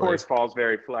absolutely. Of course, falls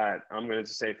very flat. I'm going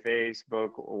to say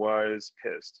Facebook was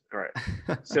pissed. All right.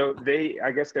 So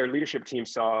I guess their leadership team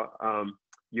saw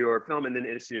your film and then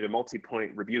issued a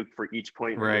multi-point rebuke for each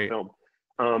point in the film.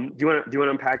 Do you want to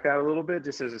unpack that a little bit,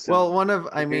 just as a well,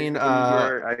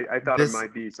 I thought it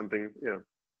might be something,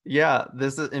 Yeah,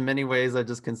 this is, in many ways, I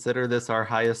just consider this our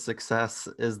highest success,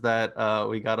 is that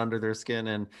we got under their skin,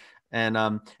 and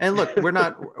look,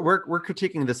 we're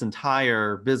critiquing this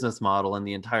entire business model and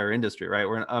the entire industry, right?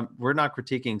 We're not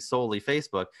critiquing solely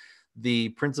Facebook. The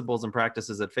principles and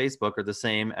practices at Facebook are the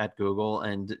same at Google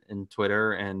and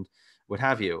Twitter and what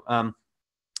have you.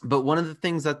 But one of the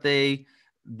things that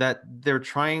they're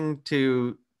trying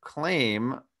to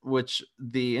claim, which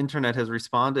the internet has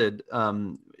responded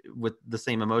with the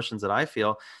same emotions that I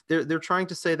feel, they're trying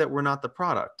to say that we're not the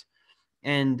product,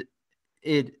 and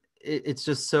it's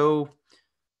just so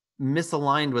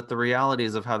misaligned with the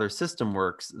realities of how their system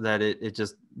works that it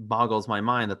just boggles my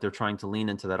mind that they're trying to lean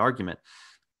into that argument.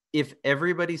 If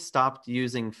everybody stopped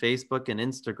using Facebook and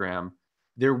Instagram,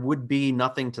 there would be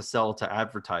nothing to sell to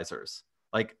advertisers.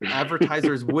 Like,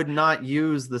 advertisers would not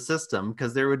use the system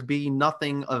because there would be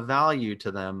nothing of value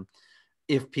to them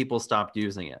if people stopped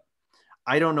using it.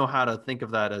 I don't know how to think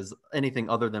of that as anything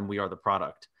other than we are the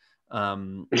product.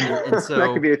 And That could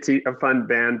so, be a fun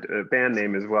band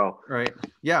name as well. right.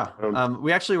 Yeah. Um,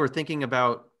 We actually were thinking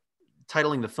about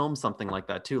titling the film something like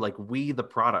that too, like We the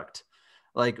Product.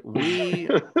 Like we,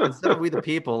 instead of We the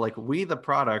People, like We the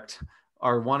Product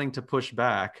are wanting to push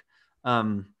back.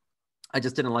 I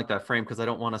just didn't like that frame because I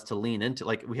don't want us to lean into,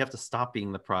 like, we have to stop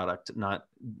being the product, not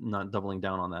doubling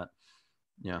down on that.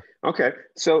 Yeah. Okay,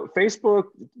 so Facebook,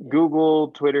 Google,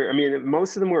 Twitter. I mean,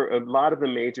 most of them were. A lot of the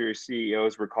major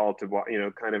CEOs were called to,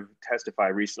 kind of testify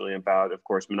recently about, of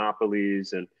course,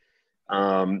 monopolies and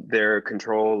their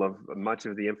control of much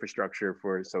of the infrastructure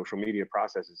for social media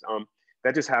processes.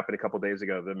 That just happened a couple of days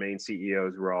ago. The main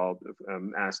CEOs were all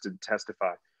asked to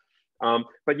testify.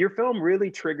 But your film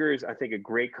really triggers, I think, a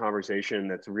great conversation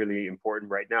that's really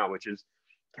important right now, which is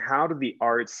how do the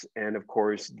arts and, of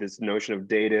course, this notion of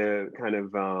data kind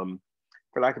of,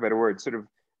 for lack of a better word, sort of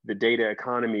the data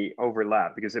economy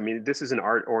overlap? Because I mean, this is an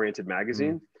art-oriented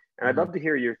magazine, and I'd love to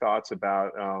hear your thoughts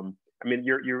about. I mean,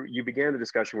 you began the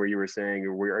discussion where you were saying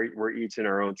we're each in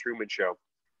our own Truman Show.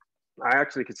 I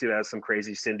actually could see that as some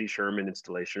crazy Cindy Sherman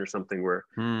installation or something where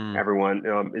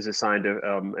everyone is assigned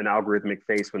an algorithmic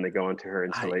face when they go into her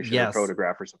installation or Yes.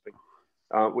 photograph or something.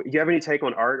 Do you have any take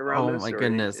on art around Oh this? my Or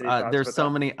goodness. any thoughts There's about so that?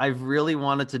 many. I've really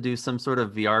wanted to do some sort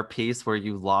of VR piece where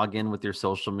you log in with your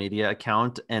social media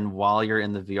account, and while you're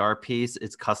in the VR piece,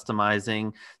 it's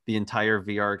customizing the entire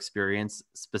VR experience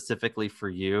specifically for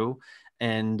you.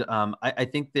 And I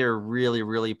think they're really,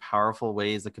 really powerful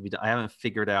ways that could be done. I haven't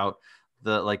figured out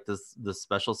the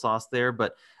special sauce there,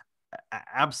 but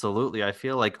absolutely, I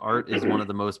feel like art is one of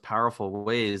the most powerful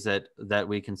ways that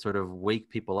we can sort of wake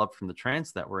people up from the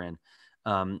trance that we're in.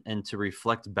 And to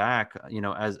reflect back,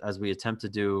 as we attempt to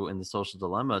do in The Social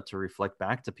Dilemma, to reflect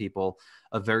back to people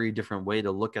a very different way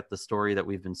to look at the story that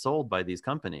we've been sold by these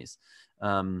companies.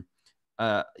 The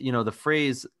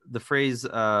phrase,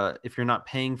 if you're not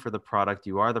paying for the product,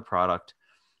 you are the product.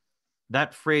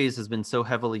 That phrase has been so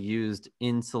heavily used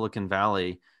in Silicon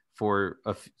Valley for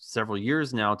several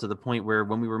years now, to the point where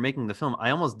when we were making the film, I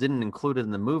almost didn't include it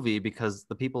in the movie because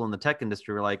the people in the tech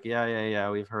industry were like,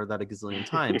 yeah, we've heard that a gazillion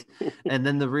times. And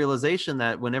then the realization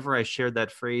that whenever I shared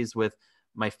that phrase with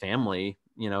my family,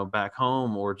 back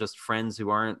home, or just friends who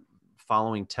aren't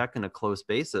following tech in a close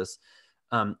basis,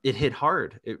 it hit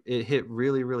hard. It hit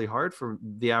really, really hard for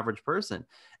the average person.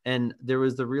 And there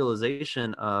was the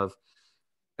realization of,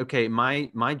 okay,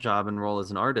 my job and role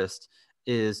as an artist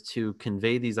is to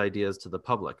convey these ideas to the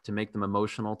public, to make them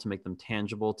emotional, to make them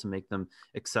tangible, to make them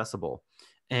accessible.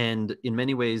 And in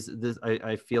many ways,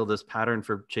 I feel this pattern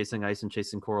for Chasing Ice and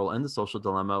Chasing Coral and The Social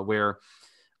Dilemma, where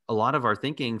a lot of our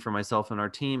thinking for myself and our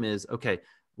team is, okay,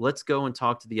 let's go and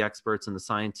talk to the experts and the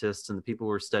scientists and the people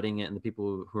who are studying it and the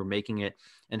people who are making it.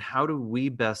 And how do we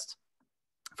best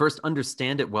first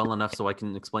understand it well enough so I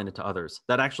can explain it to others?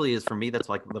 That actually is, for me, that's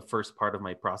like the first part of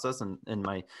my process and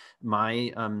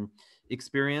my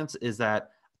experience, is that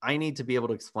I need to be able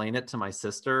to explain it to my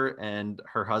sister and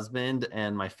her husband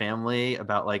and my family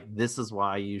about, like, this is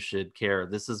why you should care.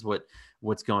 This is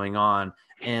what's going on.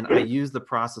 And I use the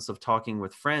process of talking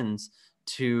with friends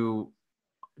to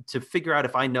figure out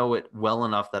if I know it well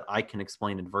enough that I can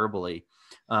explain it verbally.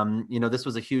 This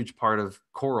was a huge part of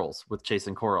corals with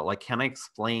Chasing Coral. Like, can I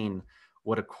explain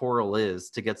what a coral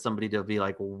is to get somebody to be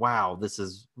like, wow, this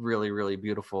is really, really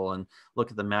beautiful, and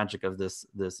look at the magic of this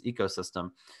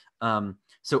ecosystem.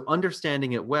 So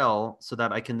understanding it well so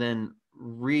that I can then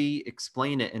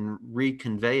re-explain it and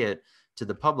reconvey it to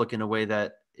the public in a way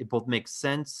that it both makes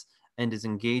sense and is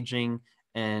engaging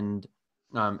and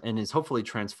is hopefully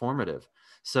transformative.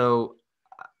 So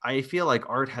I feel like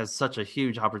art has such a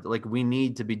huge opportunity. Like, we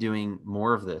need to be doing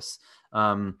more of this.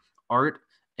 Art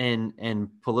and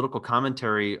political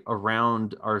commentary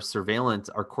around our surveillance,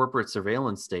 our corporate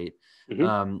surveillance state,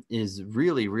 is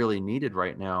really, really needed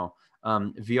right now.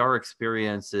 VR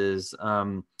experiences,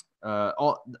 let's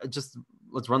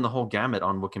run the whole gamut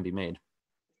on what can be made.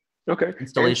 Okay. And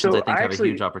Installations, I so think, have a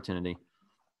huge opportunity.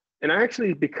 And I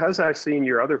actually, because I've seen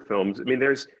your other films, I mean,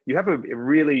 you have a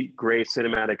really great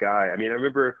cinematic eye. I mean, I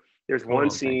remember there's one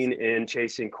scene in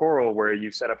Chasing Coral where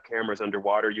you set up cameras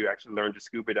underwater. You actually learn to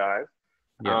scuba dive.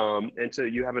 Yeah. And so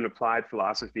you have an applied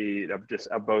philosophy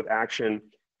of both action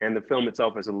and the film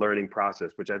itself as a learning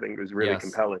process, which I think was really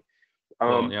compelling.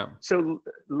 So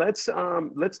let's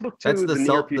look to the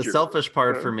near future. The selfish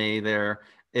part for me there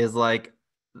is, like,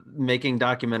 making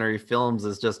documentary films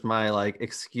is just my, like,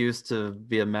 excuse to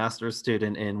be a master's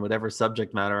student in whatever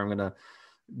subject matter I'm going to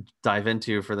dive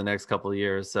into for the next couple of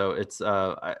years. So it's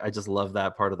I just love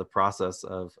that part of the process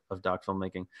of doc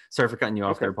filmmaking. Sorry for cutting you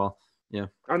off there, Paul. Yeah.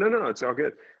 Oh, no, it's all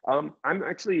good. I'm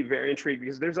actually very intrigued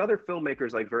because there's other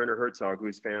filmmakers like Werner Herzog,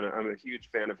 I'm a huge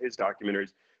fan of his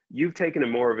documentaries. You've taken a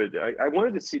more of it. I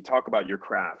wanted to talk about your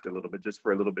craft a little bit, just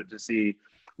for a little bit, to see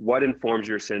what informs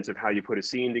your sense of how you put a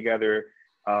scene together.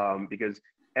 Because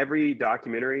every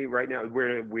documentary right now,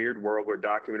 we're in a weird world where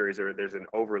there's an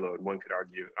overload, one could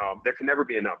argue. There can never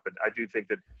be enough, but I do think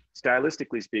that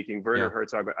stylistically speaking, Werner Yeah.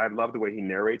 Herzog, I love the way he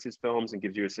narrates his films and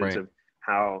gives you a sense Right. of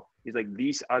how he's like,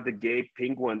 these are the gay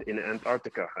penguins in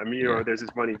Antarctica. I mean, Yeah. there's this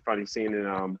funny scene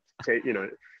in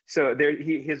so there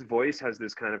his voice has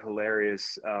this kind of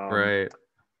hilarious Right.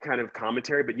 kind of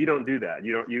commentary, but you don't do that.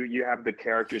 You have the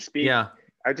character speak. Yeah.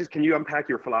 Can you unpack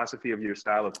your philosophy of your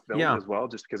style of film Yeah. as well?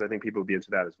 Just because I think people would be into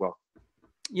that as well.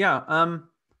 Yeah.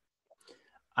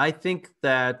 I think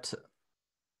that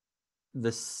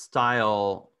the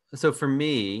style, so for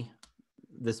me,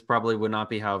 this probably would not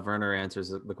be how Werner answers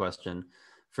the question.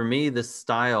 For me, the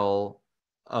style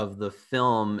of the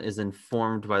film is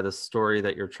informed by the story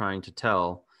that you're trying to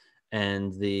tell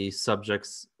and the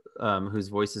subjects whose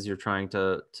voices you're trying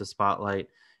to spotlight.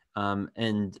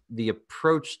 And the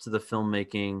approach to the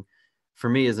filmmaking, for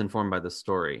me, is informed by the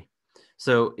story.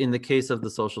 So in the case of The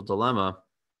Social Dilemma,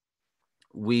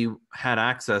 we had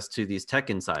access to these tech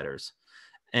insiders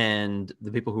and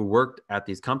the people who worked at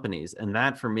these companies, and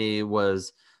that for me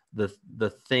was the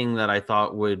thing that I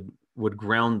thought would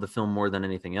ground the film more than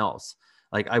anything else.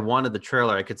 Like, I wanted the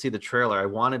trailer, I could see the trailer, I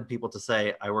wanted people to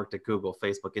say I worked at Google,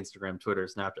 Facebook, Instagram, Twitter,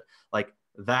 Snapchat. Like,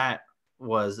 that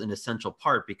was an essential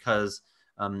part because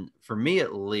for me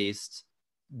at least,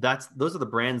 those are the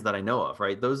brands that I know of,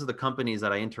 right? Those are the companies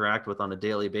that I interact with on a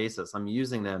daily basis. I'm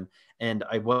using them, and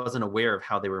I wasn't aware of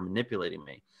how they were manipulating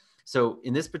me. So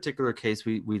in this particular case,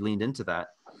 we leaned into that.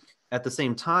 At the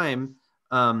same time,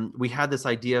 we had this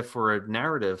idea for a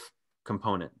narrative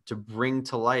component to bring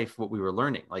to life what we were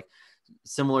learning. Like,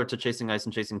 similar to Chasing Ice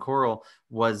and Chasing Coral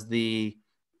was the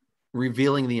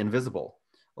revealing the invisible.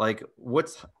 Like,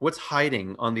 what's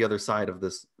hiding on the other side of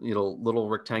this little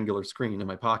rectangular screen in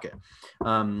my pocket.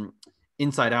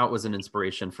 Inside Out was an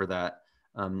inspiration for that.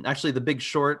 Actually, The Big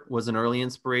Short was an early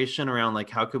inspiration around, like,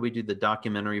 how could we do the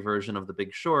documentary version of The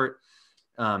Big Short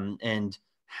and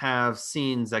have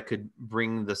scenes that could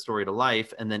bring the story to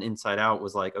life. And then Inside Out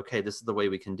was like, okay, this is the way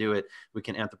we can do it. We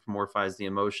can anthropomorphize the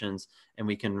emotions and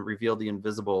we can reveal the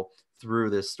invisible through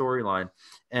this storyline.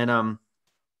 And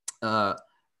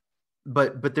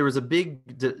but there was a big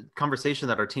conversation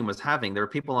that our team was having. There were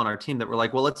people on our team that were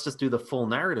like, well, let's just do the full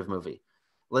narrative movie.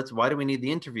 Why do we need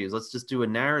the interviews? Let's just do a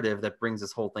narrative that brings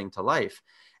this whole thing to life.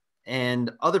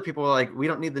 And other people were like, we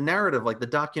don't need the narrative. Like, the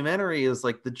documentary is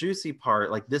like the juicy part.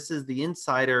 Like, this is the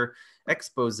insider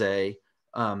expose.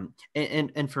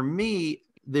 And for me,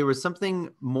 there was something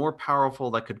more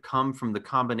powerful that could come from the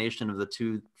combination of the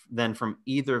two than from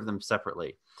either of them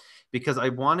separately, because I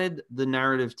wanted the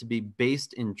narrative to be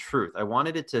based in truth. I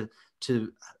wanted it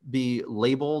to be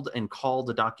labeled and called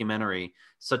a documentary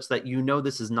such that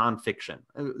this is nonfiction.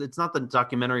 It's not the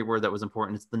documentary word that was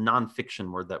important, it's the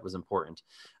nonfiction word that was important,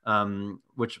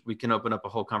 which we can open up a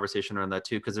whole conversation around that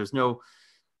too, because there's no,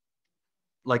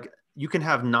 like, you can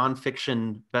have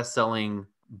nonfiction best-selling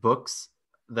books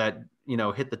that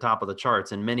hit the top of the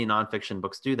charts, and many nonfiction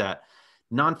books do that.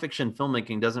 Nonfiction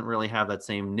filmmaking doesn't really have that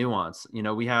same nuance.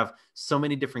 We have so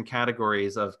many different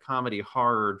categories of comedy,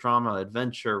 horror, drama,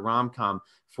 adventure, rom-com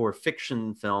for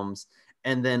fiction films.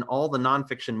 And then all the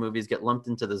nonfiction movies get lumped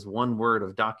into this one word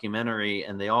of documentary,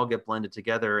 and they all get blended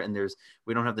together. And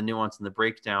we don't have the nuance and the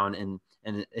breakdown. And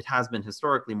it has been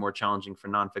historically more challenging for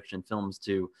nonfiction films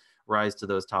to rise to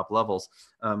those top levels.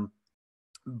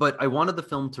 But I wanted the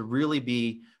film to really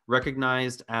be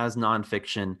recognized as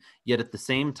nonfiction, yet at the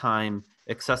same time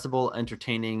accessible,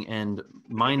 entertaining, and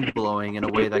mind-blowing in a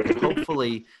way that could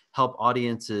hopefully help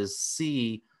audiences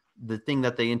see the thing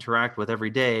that they interact with every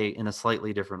day in a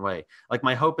slightly different way. Like,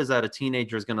 my hope is that a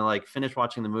teenager is going to, like, finish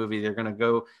watching the movie. They're going to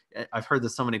go, I've heard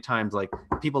this so many times, like,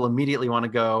 people immediately want to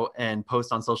go and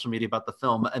post on social media about the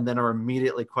film and then are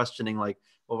immediately questioning, like,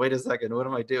 well, wait a second, what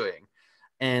am I doing?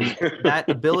 And that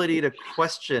ability to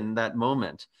question that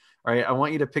moment, right? I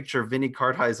want you to picture Vinny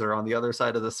Kartheiser on the other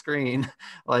side of the screen.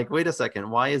 Like, wait a second,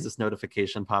 why is this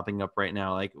notification popping up right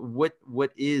now? Like, what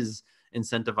is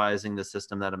incentivizing the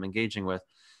system that I'm engaging with?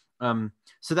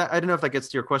 So that, I don't know if that gets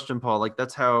to your question, Paul. Like,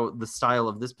 that's how the style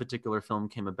of this particular film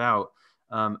came about.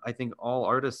 I think all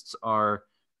artists are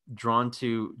drawn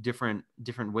to different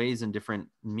ways and different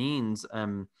means.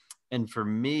 And for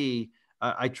me,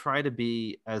 I try to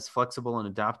be as flexible and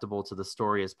adaptable to the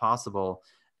story as possible.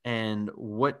 And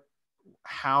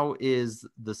how is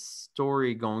the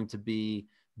story going to be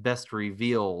best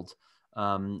revealed?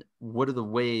 What are the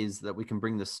ways that we can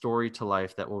bring the story to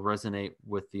life that will resonate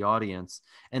with the audience?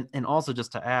 And also,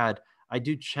 just to add, I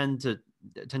do tend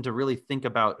to really think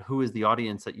about who is the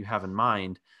audience that you have in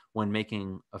mind when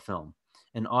making a film.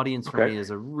 An audience for Okay. me is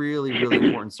a really, really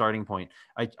important starting point.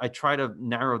 I try to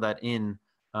narrow that in.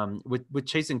 With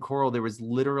Chasing Coral, there was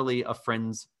literally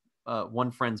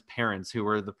one friend's parents who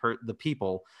were the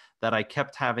people that I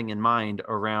kept having in mind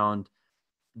around.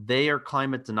 They are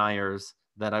climate deniers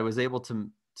that I was able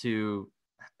to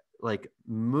like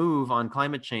move on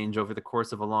climate change over the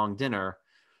course of a long dinner,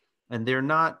 and they're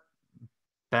not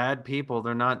bad people,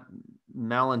 they're not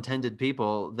malintended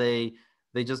people. They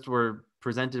just were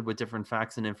presented with different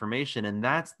facts and information, and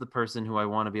that's the person who I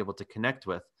want to be able to connect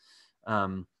with.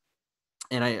 And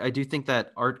I do think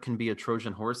that art can be a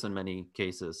Trojan horse in many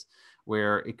cases,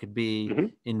 where it could be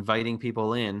Mhm. inviting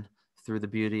people in through the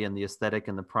beauty and the aesthetic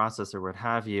and the process or what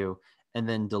have you, and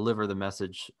then deliver the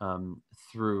message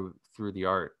through the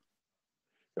art.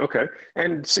 Okay.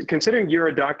 And considering you're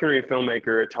a documentary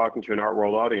filmmaker talking to an art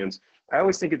world audience, I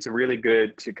always think it's really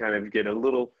good to kind of get a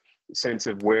little sense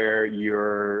of where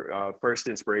your first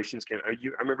inspirations came. I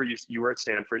remember you were at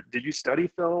Stanford. Did you study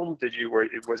film?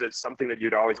 Was it something that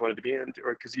you'd always wanted to be in?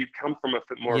 Or because you come from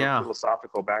more of a Yeah,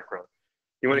 philosophical background?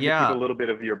 You want to give people yeah. a little bit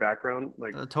of your background,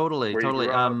 like Totally, where you totally.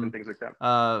 grew up and things like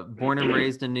that? Born and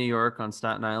raised in New York on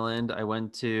Staten Island. I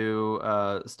went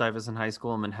to Stuyvesant High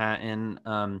School in Manhattan,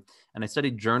 and I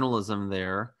studied journalism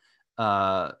there.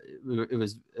 It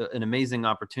was an amazing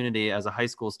opportunity as a high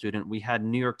school student. We had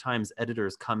New York Times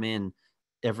editors come in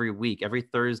every week. Every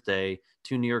Thursday,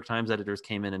 two New York Times editors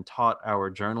came in and taught our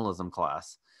journalism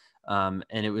class. And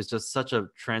it was just such a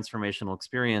transformational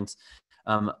experience.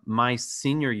 My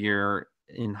senior year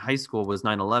in high school was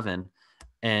 9/11,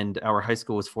 and our high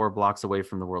school was 4 blocks away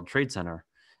from the World Trade Center.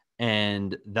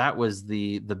 And that was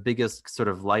the biggest sort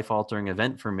of life-altering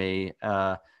event for me.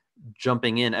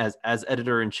 Jumping in as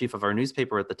editor-in-chief of our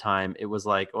newspaper at the time, it was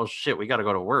like, oh shit, we got to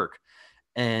go to work.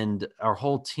 And our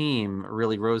whole team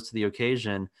really rose to the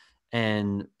occasion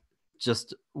and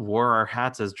just wore our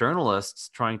hats as journalists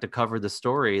trying to cover the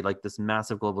story, like this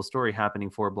massive global story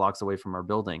happening 4 blocks away from our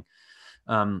building.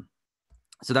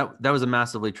 So that was a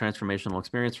massively transformational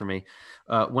experience for me.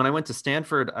 When I went to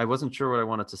Stanford, I wasn't sure what I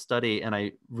wanted to study, and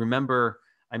I remember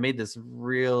I made this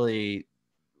really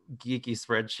geeky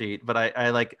spreadsheet, but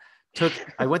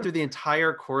I went through the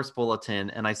entire course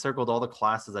bulletin and I circled all the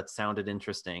classes that sounded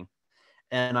interesting.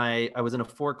 And I was in a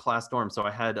 4-class dorm, so I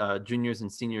had juniors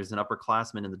and seniors and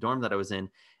upperclassmen in the dorm that I was in,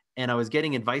 and I was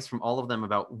getting advice from all of them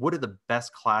about what are the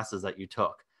best classes that you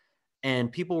took.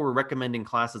 And people were recommending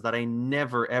classes that I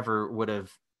never ever would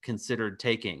have considered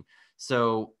taking.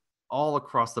 So all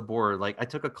across the board, like I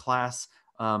took a class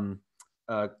on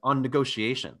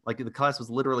negotiation. Like the class was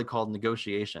literally called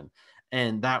negotiation,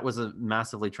 and that was a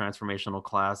massively transformational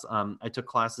class. I took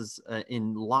classes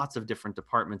in lots of different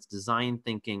departments: design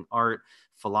thinking, art,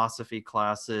 philosophy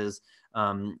classes,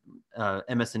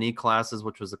 MS&E classes,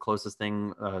 which was the closest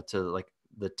thing to like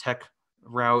the tech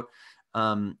route.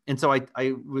 And so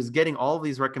I was getting all of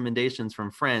these recommendations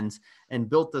from friends and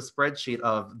built the spreadsheet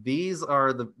of these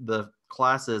are the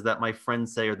classes that my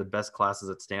friends say are the best classes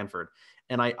at Stanford.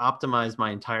 And I optimized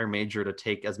my entire major to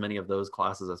take as many of those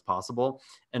classes as possible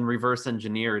and reverse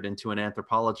engineered into an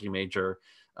anthropology major,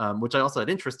 which I also had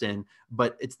interest in,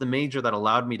 but it's the major that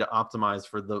allowed me to optimize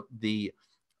for the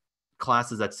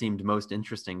classes that seemed most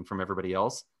interesting from everybody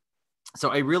else. So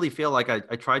I really feel like I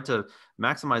tried to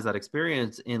maximize that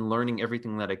experience in learning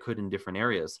everything that I could in different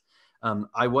areas.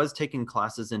 I was taking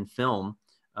classes in film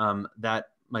that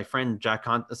my friend Jack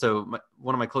Conte,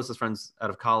 one of my closest friends out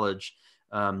of college,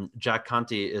 Jack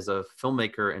Conte, is a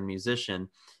filmmaker and musician.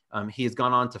 He has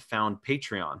gone on to found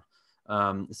Patreon.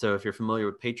 So if you're familiar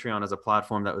with Patreon as a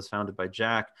platform that was founded by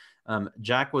Jack,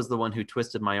 Jack was the one who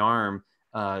twisted my arm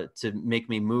to make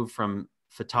me move from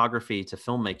photography to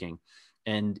filmmaking.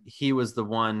 And he was the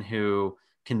one who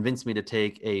convinced me to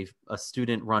take a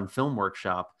student-run film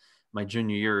workshop my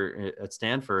junior year at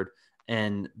Stanford,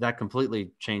 and that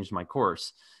completely changed my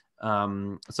course.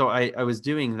 So I was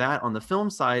doing that on the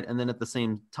film side, and then at the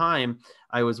same time,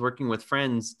 I was working with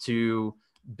friends to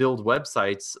build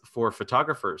websites for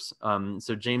photographers.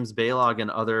 So James Baylog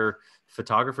and other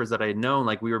photographers that I had known,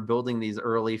 like we were building these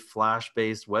early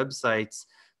Flash-based websites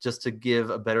just to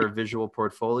give a better visual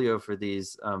portfolio for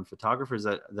these photographers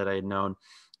that I had known.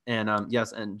 And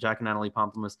yes, and Jack and Natalie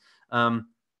Pomplamoose.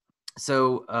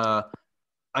 So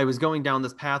I was going down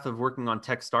this path of working on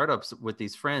tech startups with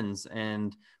these friends.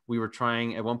 And we were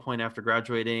trying, at one point after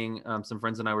graduating, some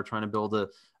friends and I were trying to build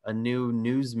a new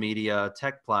news media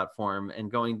tech platform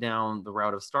and going down the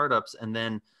route of startups. And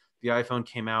then the iPhone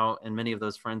came out, and many of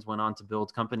those friends went on to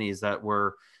build companies that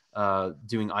were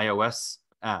doing iOS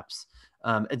apps.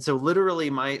 And so literally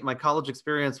my college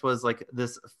experience was like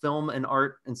this film and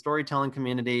art and storytelling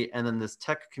community, and then this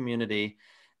tech community.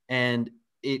 And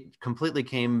it completely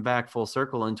came back full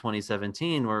circle in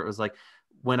 2017, where it was like,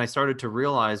 when I started to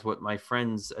realize what my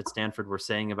friends at Stanford were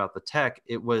saying about the tech,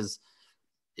 it was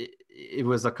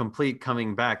a complete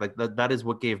coming back. Like that is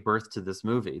what gave birth to this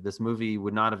movie. This movie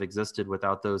would not have existed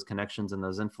without those connections and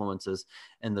those influences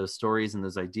and those stories and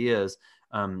those ideas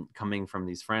coming from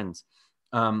these friends.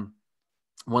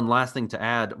 One last thing to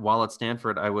add, while at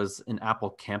Stanford, I was an Apple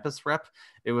campus rep.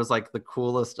 It was like the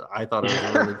coolest. I thought it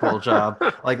was a really cool job,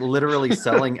 like literally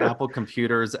selling Apple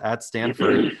computers at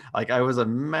Stanford. Like I was a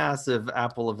massive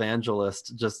Apple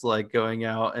evangelist, just like going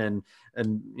out and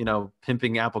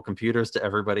pimping Apple computers to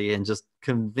everybody and just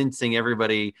convincing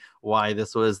everybody why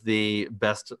this was the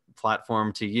best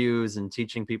platform to use, and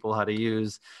teaching people how to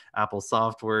use Apple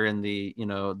software in the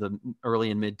early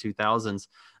and mid 2000s.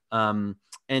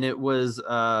 And it was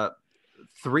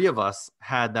three of us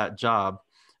had that job.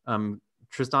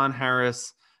 Tristan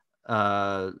Harris,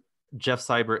 Jeff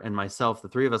Seibert, and myself. The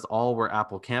three of us all were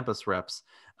Apple campus reps.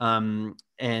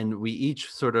 And we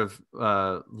each sort of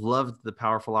loved the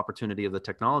powerful opportunity of the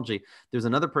technology. There's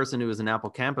another person who was an Apple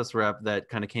campus rep that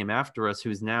kind of came after us,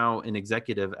 who's now an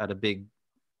executive at a big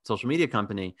social media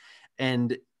company.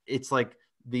 And it's like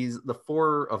the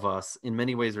four of us in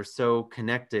many ways are so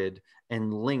connected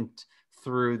and linked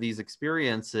through these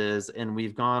experiences, and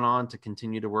we've gone on to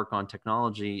continue to work on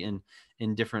technology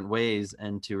in different ways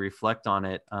and to reflect on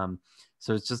it.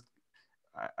 So it's just,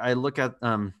 I look at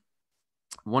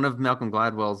one of Malcolm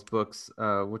Gladwell's books,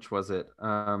 which was it?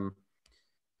 I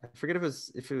forget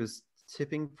if it was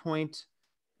Tipping Point.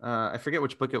 I forget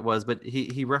which book it was, but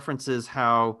he references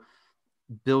how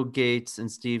Bill Gates and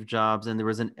Steve Jobs, and there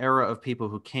was an era of people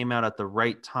who came out at the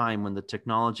right time when the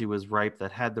technology was ripe,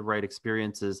 that had the right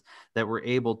experiences, that were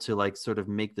able to like sort of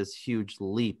make this huge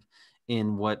leap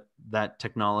in what that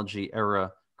technology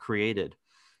era created.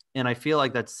 And I feel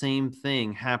like that same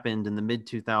thing happened in the mid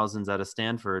 2000s at a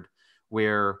Stanford,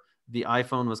 where the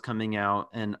iPhone was coming out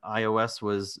and iOS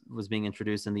was being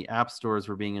introduced and the app stores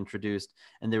were being introduced,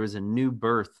 and there was a new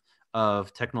birth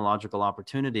of technological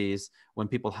opportunities when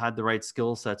people had the right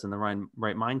skill sets and the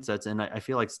right mindsets. And I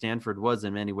feel like Stanford was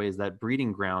in many ways that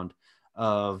breeding ground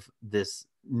of this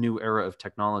new era of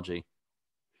technology.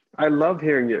 I love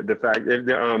hearing the fact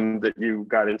that you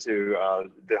got into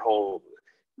the whole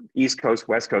East Coast,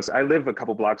 West Coast. I live a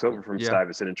couple blocks over from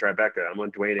Stuyvesant and Tribeca. I'm on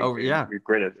Duane. Oh, yeah.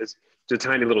 Granted, it's a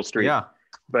tiny little street. Yeah.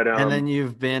 But and then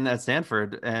you've been at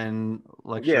Stanford and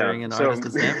lecturing an artist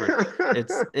at Stanford.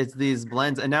 It's these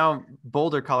blends. And now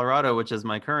Boulder, Colorado, which is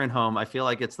my current home, I feel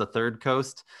like it's the third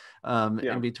coast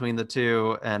in between the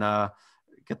two, and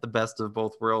get the best of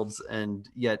both worlds, and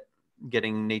yet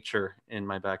getting nature in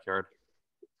my backyard.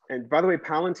 And by the way,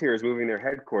 Palantir is moving their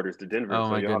headquarters to Denver. Oh, so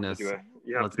my goodness.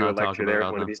 You have to do a lecture there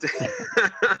one of these days.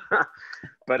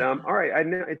 But all right, I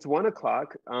know it's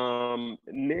 1:00.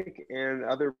 Nick and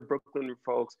other Brooklyn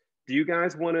folks, do you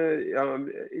guys want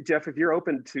to, Jeff, if you're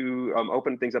open to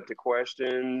open things up to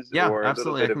questions? Yeah, or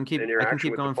absolutely. I can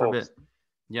keep going for a bit.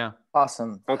 Yeah.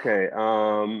 Awesome. Okay.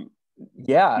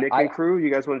 Yeah, Nick and crew,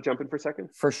 you guys want to jump in for a second?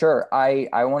 For sure.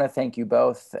 I want to thank you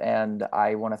both, and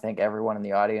I want to thank everyone in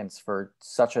the audience for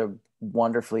such a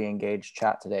wonderfully engaged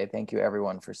chat today. Thank you,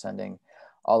 everyone, for sending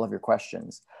all of your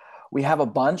questions. We have a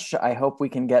bunch. I hope we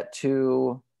can get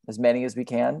to as many as we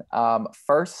can.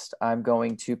 First, I'm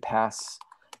going to pass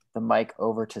the mic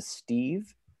over to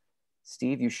Steve.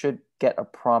 Steve, you should get a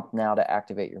prompt now to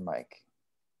activate your mic.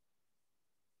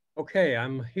 Okay,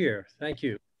 I'm here. Thank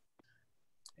you.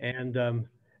 And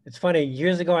it's funny,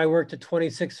 years ago, I worked at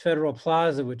 26 Federal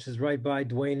Plaza, which is right by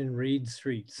Duane and Reed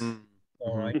Streets. So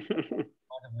I know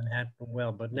Manhattan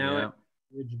well, but now I'm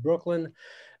in Brooklyn.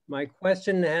 My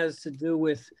question has to do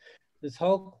with this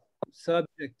whole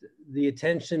subject, the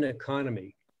attention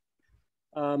economy.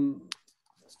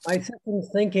 My systems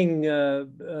thinking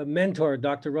mentor,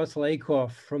 Dr. Russell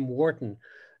Akoff from Wharton,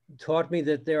 taught me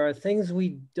that there are things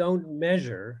we don't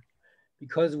measure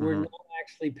because we're not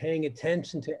actually paying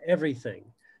attention to everything.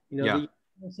 You know, the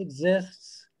universe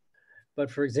exists,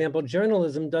 but for example,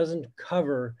 journalism doesn't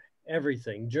cover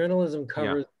everything. Journalism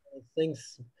covers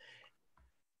things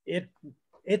it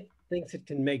thinks it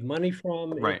can make money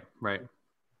from. Right.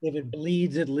 If it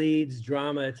bleeds, it leads,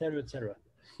 drama, et cetera, et cetera.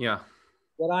 Yeah.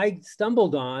 What I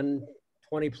stumbled on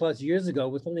 20 plus years ago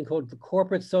was something called the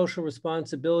Corporate Social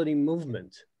Responsibility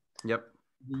Movement. Yep.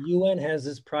 The UN has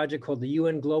this project called the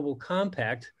UN Global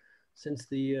Compact, since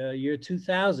the year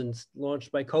 2000,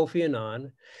 launched by Kofi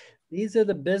Annan. These are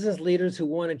the business leaders who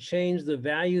want to change the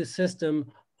value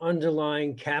system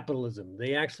underlying capitalism.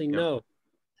 They actually know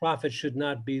profit should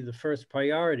not be the first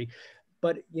priority.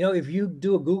 But if you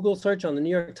do a Google search on the New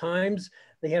York Times,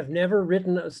 they have never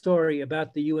written a story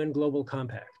about the UN Global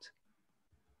Compact.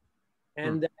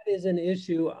 And that is an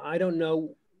issue. I don't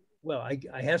know. Well,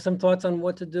 I have some thoughts on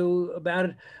what to do about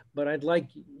it, but I'd like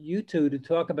you two to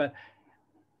talk about,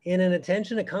 in an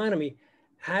attention economy,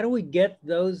 how do we get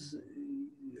those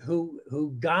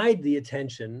who guide the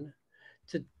attention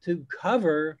to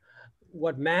cover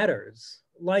what matters,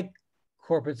 like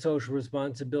corporate social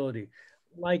responsibility,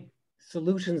 like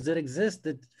solutions that exist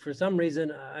that for some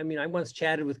reason, I mean, I once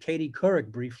chatted with Katie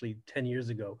Couric briefly 10 years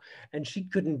ago, and she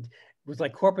couldn't, it was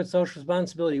like corporate social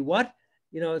responsibility. What?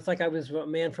 It's like I was a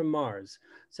man from Mars.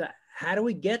 So how do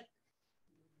we get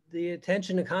the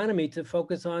attention economy to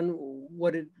focus on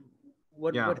what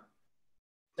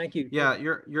thank you. Yeah,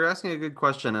 you're asking a good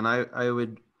question, and I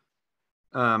would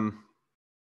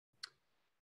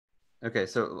okay,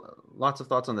 so lots of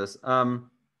thoughts on this.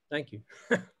 Thank you.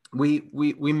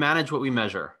 we manage what we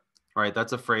measure, right?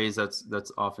 That's a phrase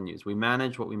that's often used. We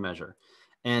manage what we measure.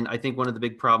 And I think one of the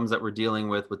big problems that we're dealing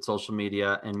with social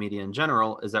media and media in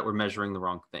general is that we're measuring the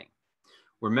wrong thing.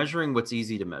 We're measuring what's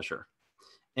easy to measure.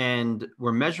 And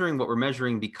we're measuring what we're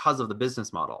measuring because of the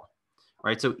business model,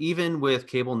 right? So even with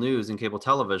cable news and cable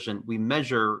television, we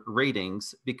measure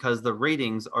ratings because the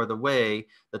ratings are the way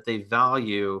that they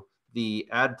value the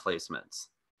ad placements.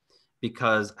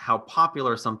 Because how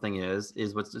popular something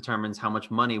is what determines how much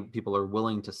money people are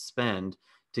willing to spend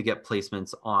to get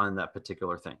placements on that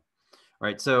particular thing,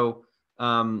 right? So,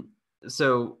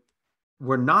 so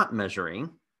we're not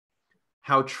measuring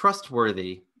how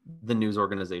trustworthy the news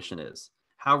organization is,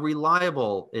 how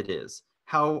reliable it is,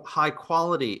 how high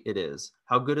quality it is,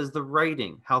 how good is the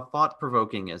writing, how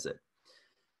thought-provoking is it.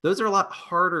 Those are a lot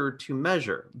harder to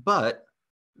measure, but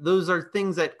those are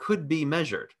things that could be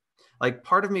measured. Like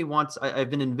part of me wants, I've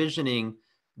been envisioning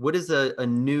what is a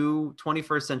new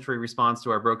 21st century response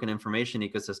to our broken information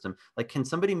ecosystem? Like, can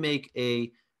somebody make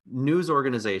a news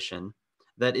organization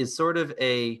that is sort of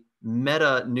a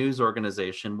meta news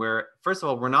organization where, first of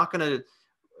all, we're going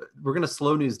to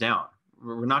slow news down.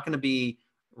 We're not going to be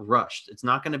rushed. It's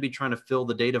not going to be trying to fill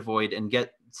the data void and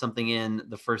get something in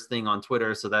the first thing on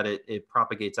Twitter so that it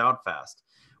propagates out fast.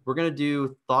 We're going to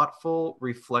do thoughtful,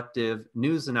 reflective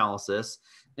news analysis.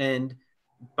 And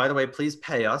by the way, please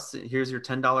pay us. Here's your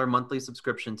 $10 monthly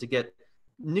subscription to get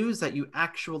news that you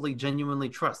actually genuinely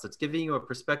trust. That's giving you a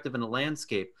perspective and a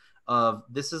landscape of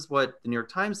this is what the New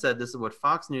York Times said, this is what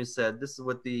Fox News said, this is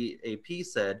what the AP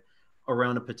said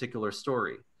around a particular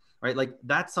story, right? Like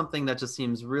that's something that just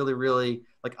seems really, really,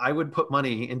 like I would put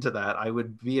money into that. I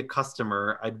would be a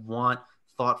customer. I'd want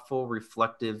thoughtful,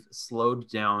 reflective, slowed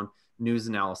down news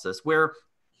analysis where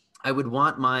I would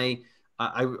want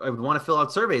I would want to fill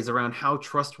out surveys around how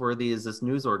trustworthy is this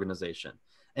news organization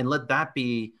and let that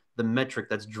be the metric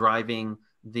that's driving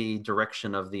the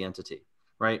direction of the entity,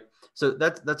 right? So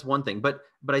that's one thing. But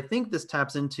I think this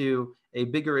taps into a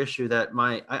bigger issue that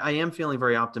I am feeling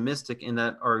very optimistic in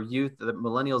that our youth, the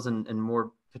millennials and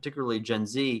more particularly Gen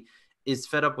Z, is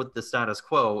fed up with the status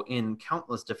quo in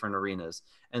countless different arenas,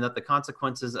 and that the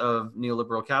consequences of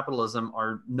neoliberal capitalism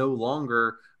are no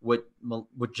longer what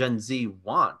Gen Z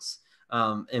wants,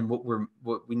 and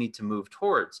what we need to move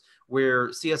towards, where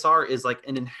CSR is like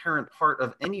an inherent part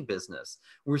of any business.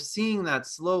 We're seeing that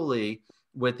slowly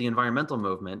with the environmental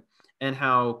movement and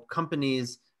how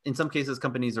companies, in some cases,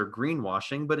 companies are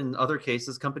greenwashing, but in other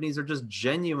cases, companies are just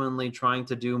genuinely trying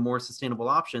to do more sustainable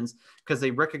options because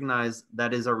they recognize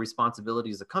that is our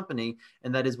responsibility as a company,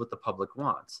 and that is what the public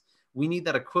wants. We need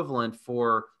that equivalent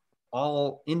for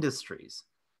all industries,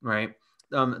 right?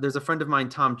 There's a friend of mine,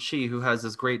 Tom Chi, who has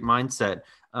this great mindset.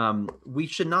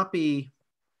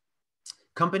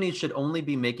 Companies should only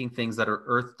be making things that are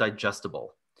earth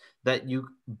digestible, that you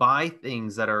buy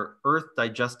things that are earth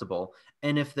digestible.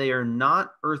 And if they are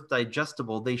not earth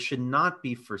digestible, they should not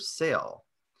be for sale,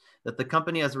 that the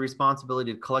company has a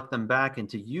responsibility to collect them back and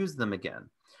to use them again,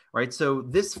 right? So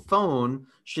this phone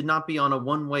should not be on a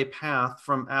one-way path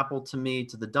from Apple to me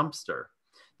to the dumpster.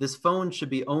 This phone should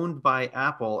be owned by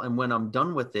Apple. And when I'm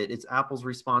done with it, it's Apple's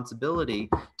responsibility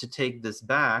to take this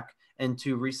back and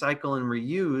to recycle and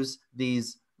reuse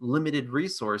these limited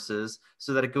resources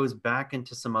so that it goes back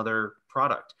into some other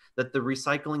product, that the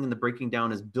recycling and the breaking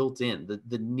down is built in,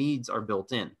 the needs are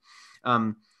built in.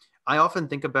 I often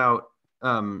think about,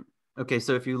 okay,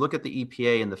 so if you look at the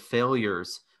EPA and the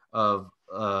failures of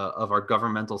our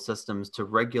governmental systems to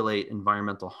regulate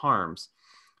environmental harms,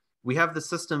 we have the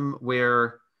system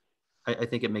where I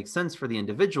think it makes sense for the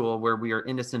individual, where we are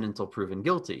innocent until proven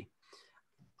guilty.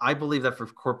 I believe that for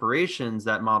corporations,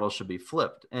 that model should be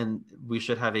flipped, and we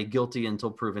should have a guilty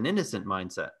until proven innocent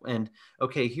mindset. And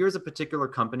okay, here's a particular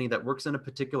company that works in a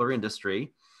particular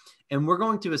industry, and we're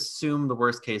going to assume the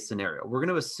worst case scenario. We're going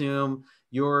to assume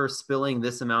you're spilling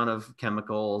this amount of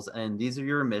chemicals, and these are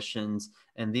your emissions,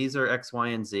 and these are X, Y,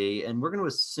 and Z. And we're going to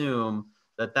assume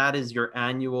that that is your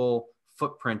annual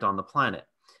footprint on the planet.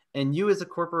 And you as a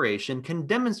corporation can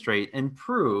demonstrate and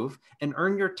prove and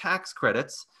earn your tax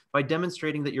credits by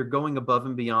demonstrating that you're going above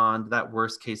and beyond that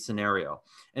worst case scenario,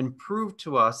 and prove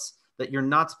to us that you're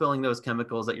not spilling those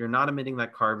chemicals, that you're not emitting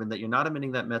that carbon, that you're not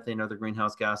emitting that methane or other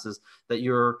greenhouse gases, that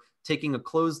you're taking a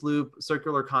closed loop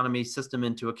circular economy system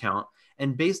into account.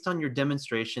 And based on your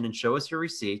demonstration, and show us your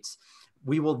receipts,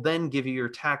 we will then give you your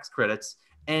tax credits.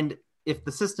 And if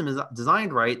the system is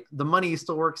designed right, the money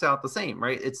still works out the same,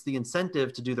 right? It's the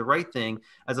incentive to do the right thing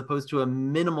as opposed to a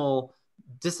minimal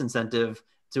disincentive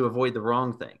to avoid the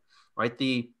wrong thing, right?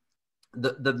 The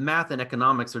math and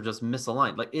economics are just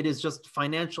misaligned. Like, it is just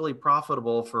financially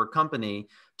profitable for a company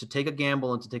to take a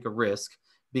gamble and to take a risk,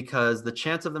 because the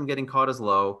chance of them getting caught is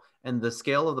low and the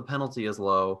scale of the penalty is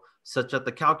low, such that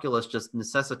the calculus just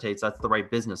necessitates that's the right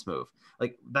business move.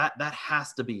 Like, that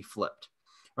has to be flipped,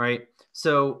 right?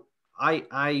 So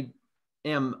I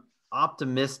am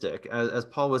optimistic. As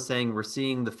Paul was saying, we're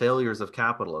seeing the failures of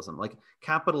capitalism. Like,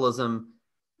 capitalism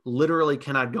literally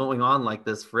cannot going on like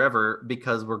this forever,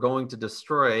 because we're going to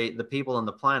destroy the people on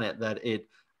the planet that it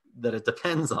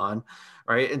depends on,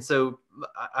 right? And so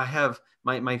I have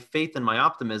my faith and my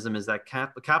optimism is that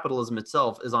capitalism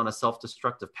itself is on a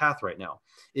self-destructive path right now.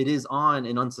 It is on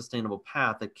an unsustainable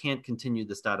path that can't continue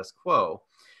the status quo.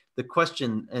 The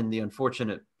question and the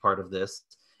unfortunate part of this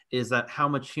is that how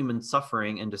much human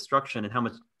suffering and destruction and how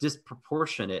much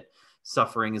disproportionate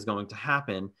suffering is going to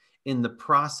happen in the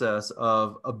process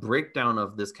of a breakdown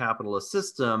of this capitalist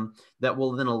system that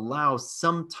will then allow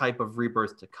some type of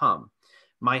rebirth to come.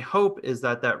 My hope is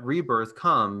that that rebirth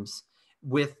comes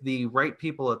with the right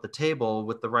people at the table,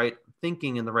 with the right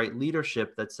thinking and the right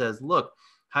leadership that says, look,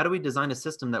 how do we design a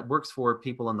system that works for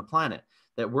people on the planet,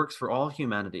 that works for all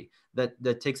humanity,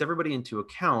 that takes everybody into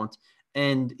account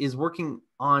and is working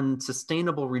on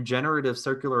sustainable, regenerative,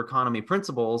 circular economy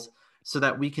principles, so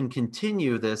that we can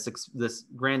continue this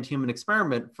grand human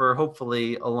experiment for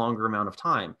hopefully a longer amount of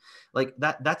time. Like,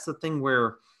 that's the thing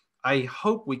where I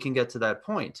hope we can get to that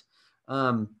point.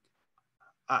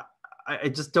 I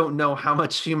just don't know how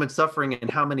much human suffering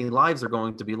and how many lives are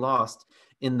going to be lost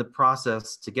in the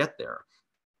process to get there.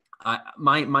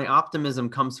 My optimism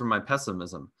comes from my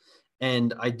pessimism.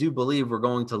 And I do believe we're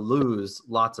going to lose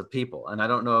lots of people. And I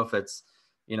don't know if it's,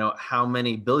 how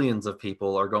many billions of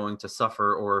people are going to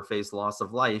suffer or face loss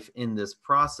of life in this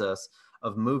process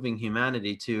of moving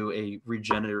humanity to a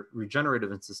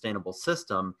regenerative and sustainable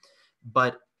system.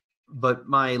 But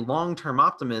my long-term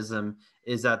optimism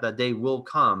is that that day will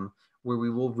come where we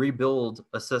will rebuild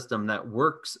a system that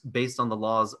works based on the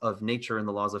laws of nature and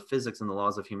the laws of physics and the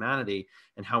laws of humanity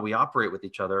and how we operate with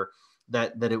each other,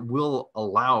 that it will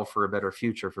allow for a better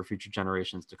future for future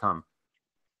generations to come.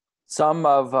 Some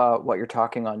of what you're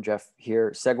talking on, Jeff,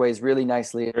 here segues really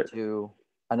nicely into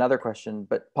another question.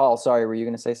 But Paul, sorry, were you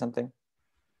going to say something?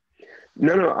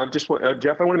 No, I'm just,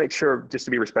 Jeff, I want to make sure, just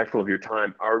to be respectful of your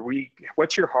time,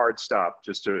 what's your hard stop,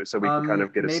 just so we can kind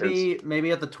of get a sense?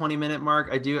 Maybe at the 20-minute mark.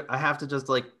 I have to just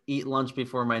like eat lunch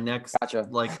before my next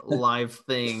live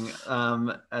thing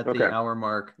at the hour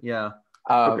mark. Yeah.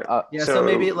 So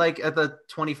maybe like at the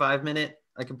 25-minute,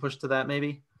 I can push to that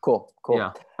maybe. Cool.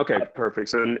 Yeah. Okay, perfect.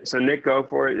 So Nick, go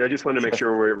for it. I just want to make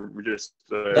sure we're just.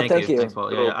 Thank you. Thanks,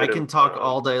 Paul. Yeah, I can talk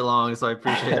all day long, so I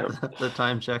appreciate the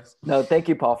time checks. No, thank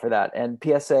you, Paul, for that. And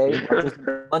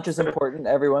PSA, lunch is important.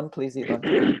 Everyone, please eat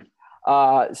lunch.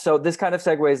 So this kind of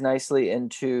segues nicely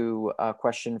into a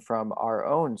question from our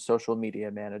own social media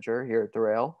manager here at The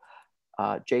Rail.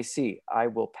 JC, I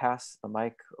will pass the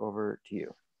mic over to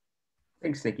you.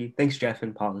 Thanks, Nikki. Thanks, Jeff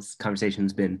and Paul. This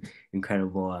conversation's been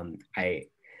incredible.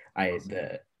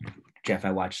 Jeff,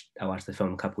 I watched the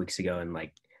film a couple weeks ago, and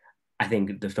like, I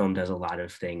think the film does a lot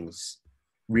of things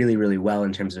really, really well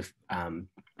in terms of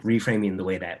reframing the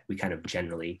way that we kind of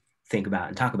generally think about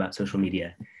and talk about social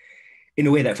media in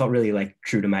a way that felt really like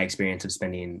true to my experience of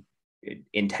spending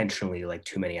intentionally like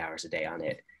too many hours a day on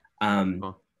it.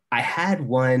 I had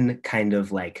one kind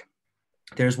of like,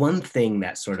 there's one thing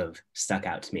that sort of stuck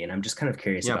out to me, and I'm just kind of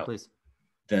curious about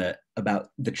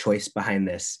the choice behind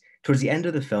this. Towards the end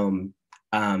of the film,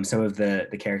 some of the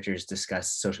characters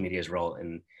discuss social media's role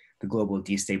in the global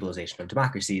destabilization of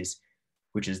democracies.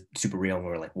 which is super real, and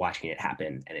we're like watching it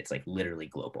happen, and it's like literally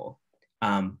global.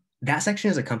 That section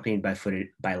is accompanied by footage,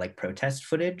 by like protest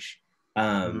footage.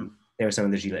 There was some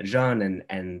of the Gilets Jaunes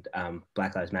and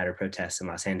Black Lives Matter protests in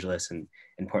Los Angeles and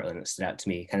in Portland that stood out to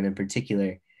me kind of in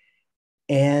particular.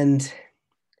 And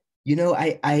you know,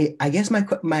 I guess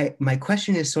my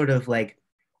question is sort of like,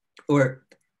 or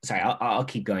sorry, I'll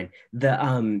keep going.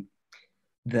 The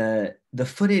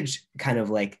footage kind of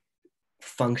like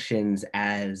functions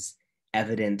as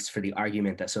evidence for the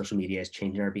argument that social media is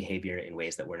changing our behavior in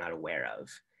ways that we're not aware of,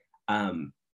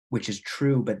 which is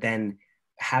true. But then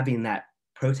having that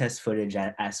protest footage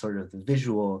as sort of the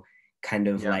visual kind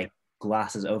of like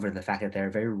glosses over the fact that there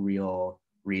are very real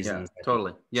reasons. Yeah,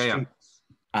 totally. Yeah.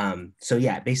 So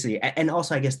yeah, basically, and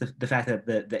also I guess the fact that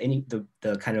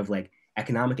the kind of like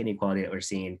economic inequality that we're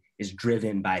seeing is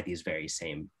driven by these very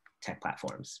same tech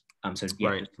platforms. So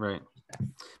yeah. Right.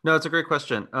 No, it's a great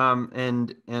question.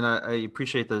 And I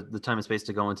appreciate the time and space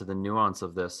to go into the nuance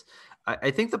of this. I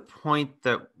think the point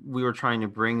that we were trying to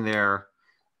bring there,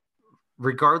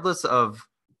 regardless of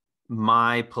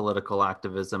my political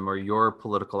activism or your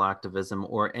political activism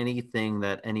or anything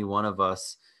that any one of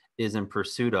us is in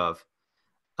pursuit of,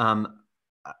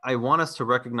 I want us to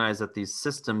recognize that these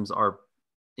systems are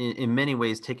in many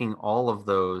ways taking all of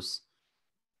those,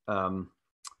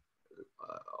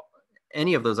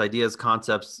 any of those ideas,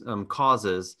 concepts,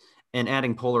 causes, and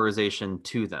adding polarization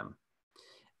to them.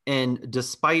 And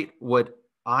despite what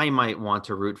I might want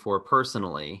to root for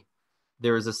personally,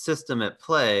 there is a system at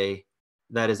play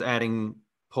that is adding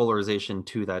polarization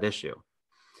to that issue.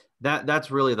 That's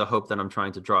really the hope that I'm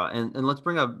trying to draw. And let's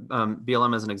bring up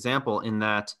BLM as an example in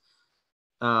that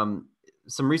some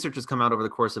research has come out over the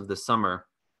course of this summer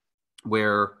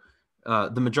where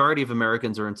the majority of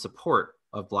Americans are in support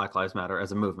of Black Lives Matter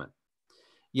as a movement.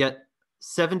 Yet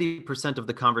 70% of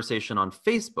the conversation on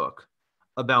Facebook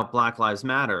about Black Lives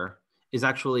Matter is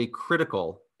actually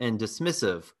critical and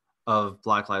dismissive of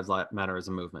Black Lives Matter as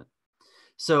a movement.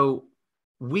 So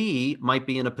we might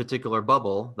be in a particular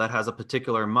bubble that has a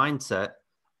particular mindset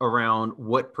around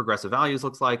what progressive values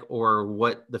looks like, or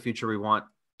what the future we want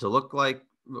to look like,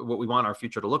 what we want our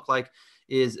future to look like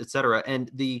is, et cetera.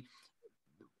 And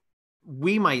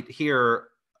we might hear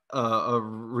a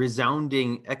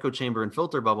resounding echo chamber and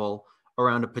filter bubble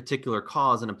around a particular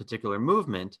cause and a particular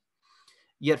movement.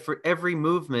 Yet for every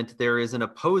movement, there is an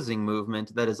opposing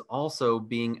movement that is also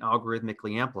being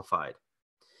algorithmically amplified.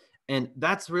 And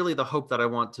that's really the hope that I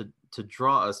want to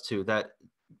draw us to, that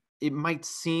it might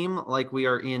seem like we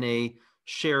are in a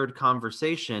shared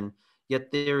conversation,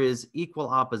 yet there is equal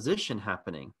opposition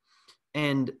happening.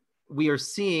 And we are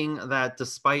seeing that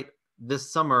despite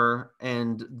this summer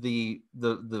and the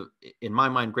in my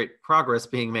mind, great progress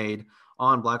being made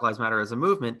on Black Lives Matter as a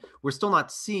movement, we're still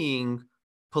not seeing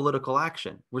political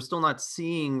action. We're still not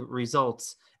seeing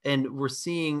results, and we're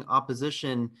seeing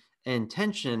opposition and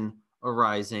tension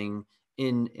arising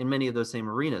in many of those same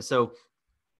arenas. So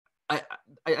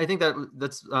I think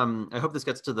that's I hope this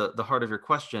gets to the heart of your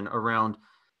question around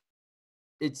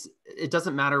it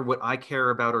doesn't matter what I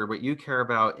care about or what you care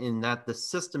about, in that the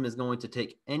system is going to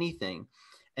take anything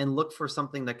and look for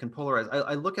something that can polarize.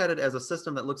 I look at it as a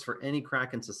system that looks for any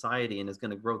crack in society and is going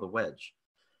to grow the wedge,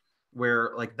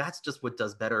 where like that's just what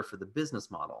does better for the business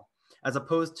model, as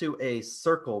opposed to a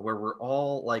circle where we're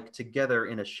all like together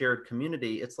in a shared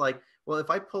community. It's like, well, if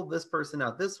I pull this person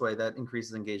out this way, that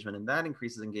increases engagement, and that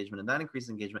increases engagement, and that increases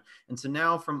engagement. And so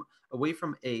now from away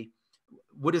from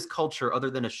what is culture other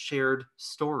than a shared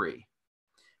story?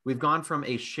 We've gone from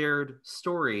a shared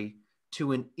story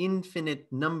to an infinite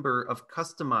number of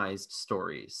customized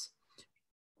stories.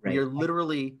 Right.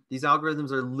 These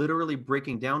algorithms are literally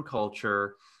breaking down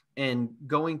culture and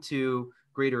going to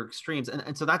greater extremes.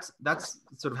 And so that's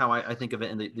sort of how I think of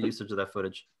it in the usage of that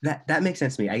footage. That makes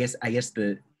sense to me. I guess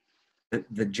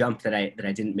the jump that I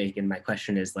didn't make in my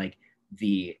question is like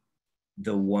the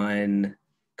one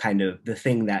kind of the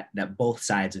thing that both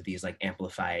sides of these like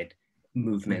amplified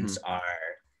movements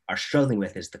are struggling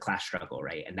with is the class struggle,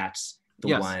 right? And that's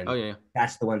the one.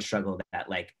 That's the one struggle that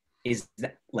like is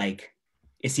that like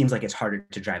it seems like it's harder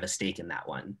to drive a stake in that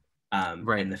one.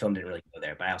 Right. And the film didn't really go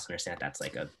there, but I also understand that's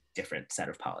like a different set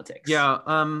of politics. Yeah,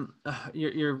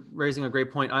 you're raising a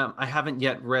great point. I haven't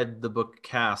yet read the book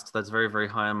Cast. That's very, very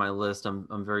high on my list.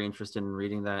 I'm very interested in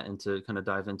reading that and to kind of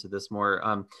dive into this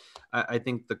more. I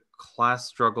think the class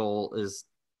struggle is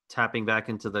tapping back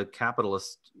into the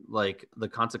capitalist, like the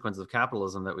consequences of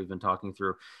capitalism that we've been talking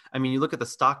through. I mean, you look at the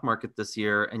stock market this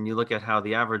year and you look at how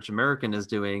the average American is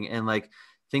doing, and like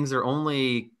things are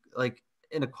only like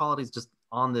inequality is just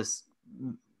on this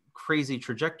crazy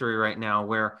trajectory right now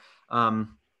where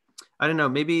I don't know.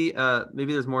 Maybe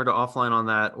there's more to offline on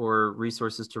that, or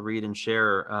resources to read and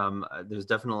share. There's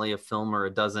definitely a film or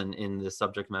a dozen in the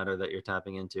subject matter that you're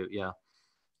tapping into. Yeah.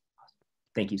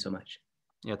 Thank you so much.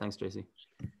 Yeah. Thanks, JC.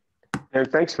 And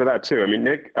thanks for that too. I mean,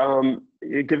 Nick,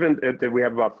 given that we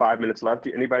have about 5 minutes left,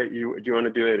 do you want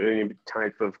to do any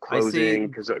type of closing?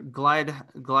 Because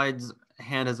Glide's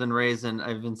hand has been raised, and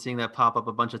I've been seeing that pop up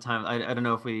a bunch of times. I don't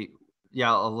know if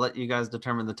I'll let you guys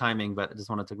determine the timing, but I just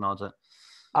wanted to acknowledge that.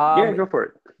 Yeah, go for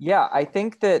it. Yeah, I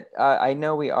think that I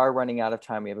know we are running out of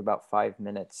time. We have about 5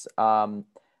 minutes. I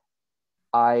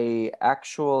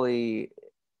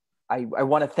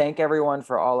want to thank everyone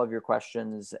for all of your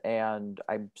questions, and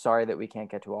I'm sorry that we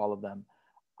can't get to all of them.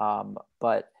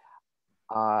 But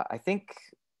I think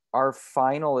our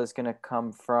final is going to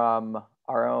come from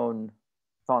our own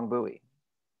Phong Bui.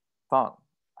 Phong,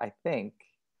 I think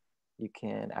you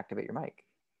can activate your mic.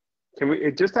 Can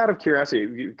we, just out of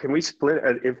curiosity, can we split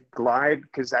if Glide,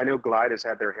 because I know Glide has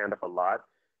had their hand up a lot.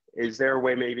 Is there a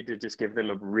way maybe to just give them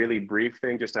a really brief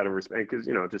thing, just out of respect, because,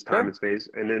 you know, just time and space,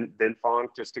 and then Phong,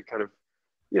 just to kind of,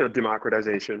 you know,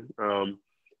 democratization.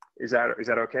 Is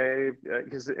that okay?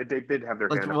 Because they did have their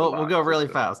hand up a lot. We'll go really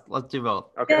fast. Let's do both.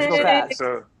 Okay, let's go fast.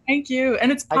 So, thank you.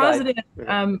 And it's positive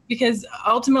because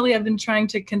ultimately I've been trying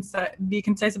to be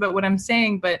concise about what I'm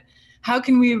saying, but how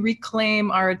can we reclaim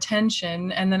our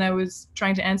attention? And then I was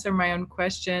trying to answer my own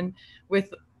question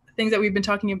with things that we've been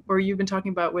talking, or you've been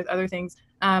talking about with other things.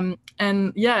 And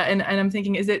I'm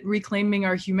thinking, is it reclaiming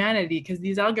our humanity? Because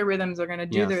these algorithms are going to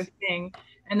do their thing.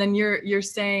 And then you're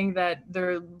saying that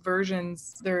they're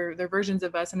versions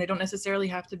of us, and they don't necessarily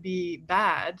have to be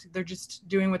bad. They're just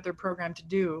doing what they're programmed to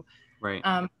do. Right.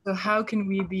 So how can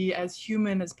we be as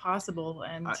human as possible?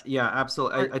 And yeah,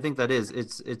 absolutely. I think that is.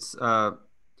 It's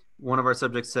one of our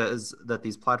subjects says that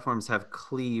these platforms have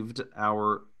cleaved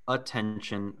our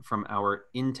attention from our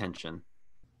intention.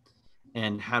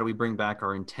 And how do we bring back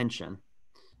our intention?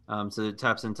 So it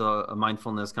taps into a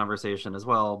mindfulness conversation as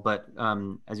well. But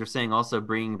as you're saying, also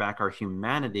bringing back our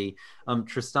humanity.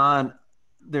 Tristan,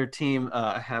 their team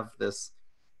have this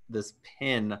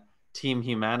pin, Team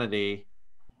Humanity,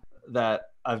 that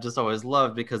I've just always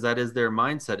loved, because that is their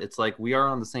mindset. It's like, we are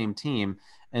on the same team.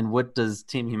 And what does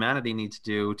Team Humanity need to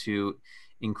do to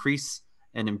increase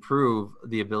and improve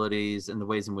the abilities and the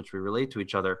ways in which we relate to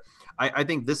each other? I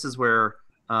think this is where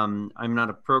I'm not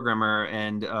a programmer,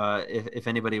 and if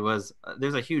anybody was,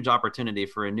 there's a huge opportunity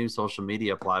for a new social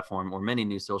media platform, or many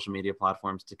new social media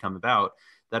platforms, to come about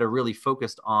that are really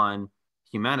focused on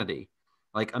humanity.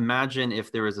 Like, imagine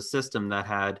if there was a system that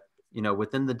had, you know,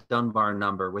 within the Dunbar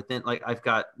number, within, like, I've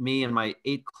got me and my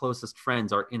 8 closest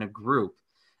friends are in a group,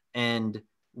 and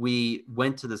we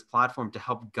went to this platform to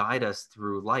help guide us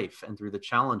through life and through the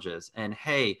challenges. And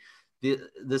hey,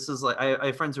 this is like, I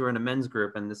have friends who are in a men's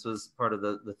group, and this was part of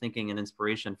the thinking and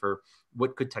inspiration for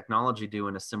what could technology do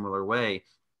in a similar way.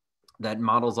 That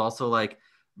models also like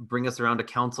bring us around a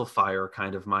council fire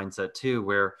kind of mindset too,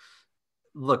 where,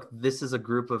 look, this is a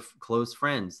group of close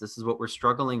friends. This is what we're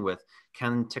struggling with.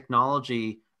 Can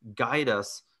technology guide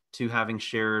us to having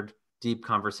shared deep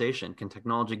conversation? Can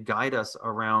technology guide us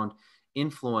around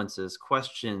influences,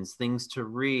 questions, things to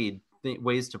read,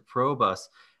 ways to probe us?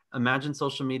 Imagine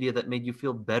social media that made you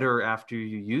feel better after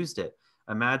you used it.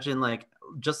 Imagine, like,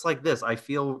 just like this, I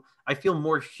feel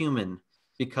more human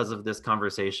because of this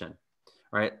conversation,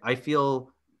 right? I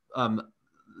feel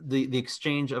the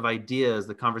exchange of ideas,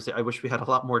 the conversation. I wish we had a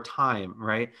lot more time,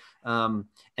 right?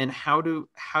 And how do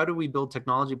we build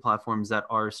technology platforms that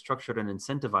are structured and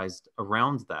incentivized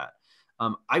around that?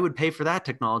 I would pay for that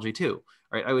technology too,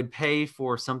 right? I would pay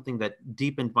for something that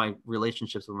deepened my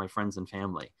relationships with my friends and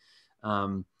family,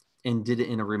 and did it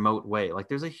in a remote way. Like,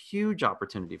 there's a huge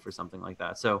opportunity for something like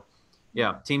that. So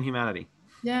yeah, Team Humanity.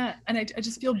 Yeah, and I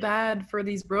just feel bad for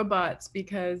these robots,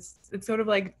 because it's sort of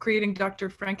like creating Dr.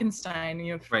 Frankenstein.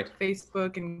 You know, right.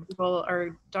 Facebook and Google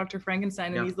are Dr.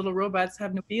 Frankenstein, and these little robots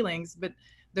have no feelings, but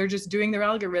they're just doing their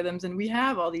algorithms, and we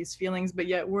have all these feelings, but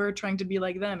yet we're trying to be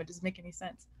like them. It doesn't make any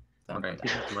sense. So.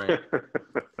 Right.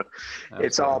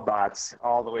 It's all bots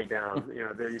all the way down. You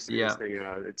know, there used to be this thing,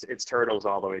 it's turtles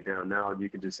all the way down. Now you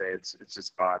can just say it's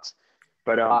just bots.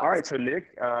 But all right, so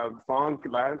Nick, Phong,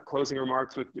 closing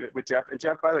remarks with Jeff. And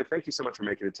Jeff, by the way, thank you so much for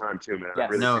making the time too, man. Yes.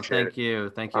 I really appreciate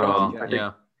it. Thank you all.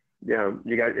 Yeah,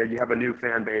 you have a new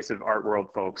fan base of art world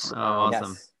folks. Oh,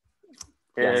 awesome.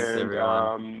 Yes.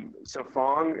 And so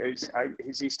Phong,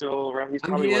 is he still around? He's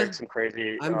probably wearing some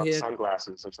crazy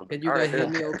sunglasses or something. Can you guys hear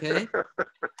me okay?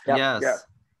 Yes.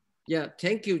 Yeah,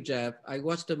 thank you, Jeff. I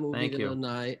watched the movie the other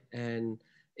night, and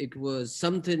it was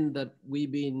something that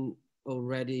we've been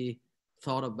already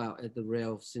thought about at the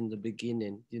rail since the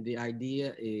beginning. The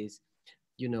idea is,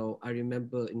 I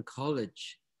remember in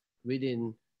college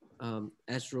reading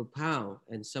Ezra Pound,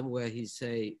 and somewhere he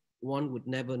say, one would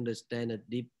never understand a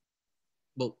deep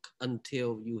book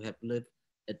until you have lived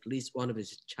at least one of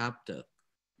its chapter,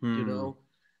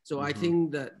 So I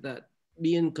think that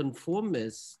being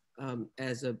conformist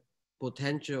as a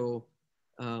potential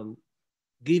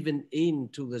given in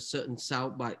to the certain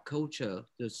soundbite culture,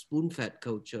 the spoon-fed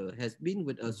culture, has been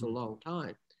with us a long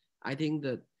time. I think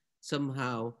that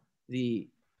somehow the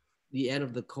end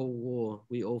of the Cold War,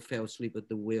 we all fell asleep at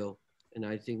the wheel. And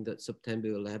I think that September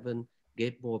 11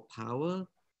 gave more power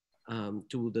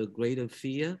to the greater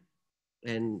fear.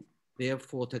 And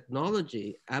therefore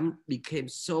technology became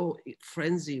so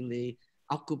frenziedly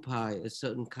occupied a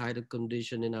certain kind of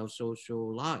condition in our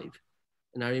social life.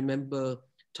 And I remember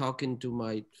talking to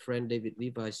my friend David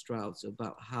Levi Strauss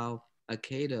about how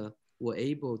Al-Qaeda were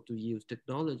able to use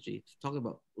technology, talk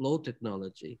about low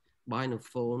technology, buying a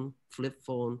phone, flip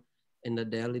phone, in the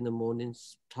day in the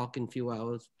mornings, talking a few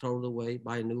hours, throw it away,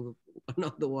 buy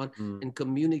another one, and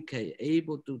communicate,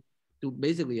 able to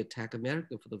basically attack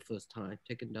America for the first time,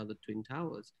 taking down the Twin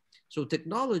Towers. So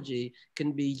technology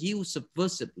can be used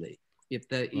subversively if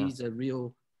there is a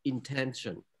real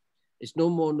intention. It's no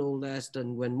more, no less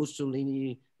than when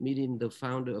Mussolini meeting the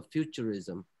founder of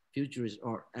futurism, futurist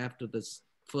art after the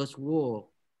First War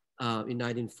in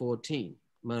 1914,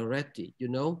 Moretti,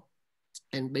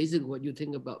 And basically what you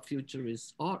think about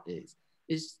futurist art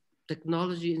is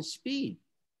technology and speed.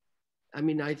 I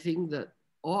mean, I think that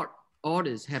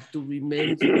artists have to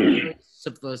remain very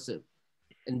subversive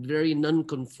and very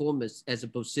non-conformist as a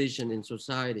position in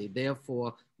society.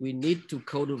 Therefore, we need to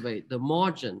cultivate the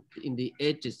margin in the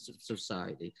edges of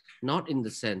society, not in the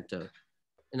center.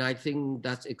 And I think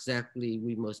that's exactly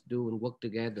we must do and work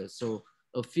together. So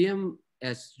a film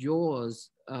as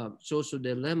yours, Social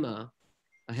Dilemma,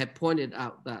 have pointed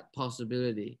out that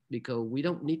possibility, because we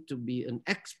don't need to be an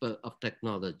expert of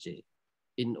technology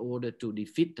in order to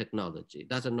defeat technology.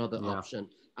 That's another option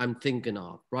I'm thinking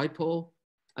of, right, Paul?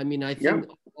 I mean, I think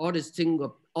artists think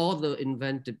of all the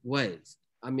inventive ways.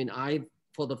 I mean,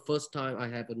 for the first time, I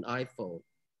have an iPhone.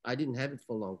 I didn't have it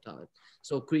for a long time.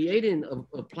 So creating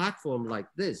a platform like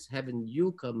this, having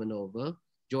you coming over,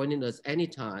 joining us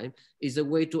anytime, is a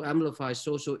way to amplify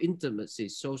social intimacy,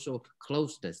 social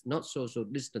closeness, not social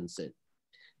distancing.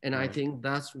 And I think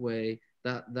that's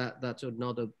that's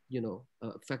another,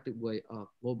 effective way of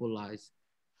mobilize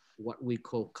what we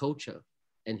call culture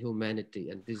and humanity.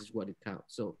 And this is what it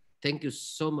counts. So thank you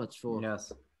so much for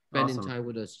spending time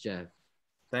with us, Jeff.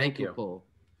 Thank you, Paul.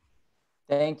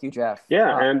 Thank you, Jeff.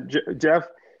 Yeah, and Jeff,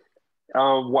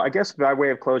 well, I guess by way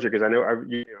of closure, because I know we're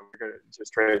going to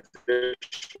just transition.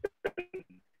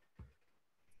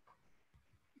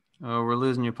 Oh, we're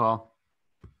losing you, Paul.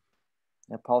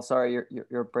 Yeah, Paul, sorry,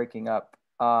 you're breaking up.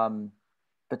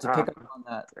 But to pick up on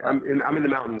that, I'm in the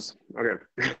mountains. Okay,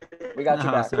 we got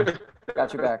you back.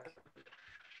 Got you back.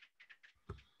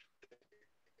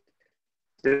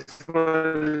 Just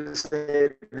want to say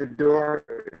the door.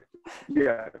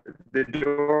 Yeah, the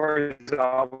door is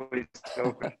always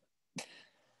open.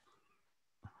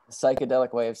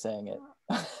 Psychedelic way of saying it.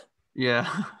 Yeah.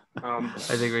 I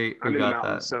think we got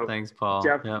that. So thanks, Paul.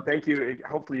 Jeff, thank you.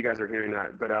 Hopefully you guys are hearing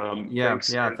that. But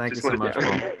thanks. Thank you so much,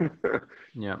 Paul.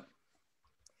 Yeah.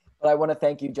 But I want to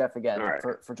thank you, Jeff, again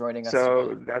for joining us. So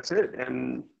today. that's it.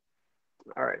 And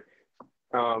all right.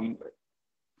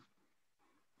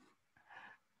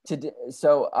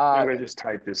 So I'm gonna just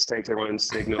type this. Thanks, everyone.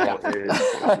 Signal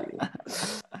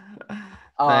is.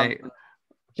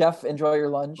 Jeff, enjoy your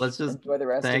lunch. Let's just enjoy the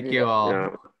rest. Thank of you your all.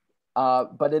 Yeah.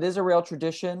 But it is a real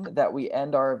tradition that we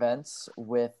end our events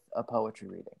with a poetry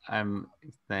reading.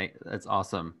 That's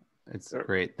awesome. It's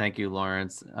great. Thank you,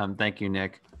 Lawrence. Thank you,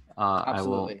 Nick.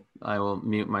 Absolutely. I will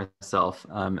mute myself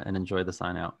and enjoy the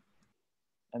sign out.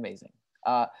 Amazing.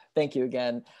 Thank you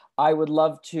again. I would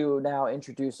love to now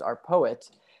introduce our poet,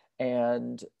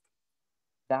 and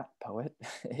that poet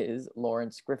is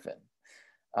Lawrence Giffin.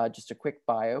 Just a quick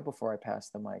bio before I pass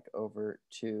the mic over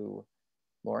to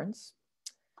Lawrence.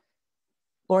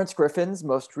 Lawrence Giffin's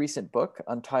most recent book,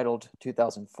 Untitled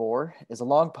 2004, is a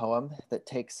long poem that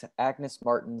takes Agnes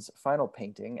Martin's final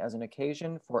painting as an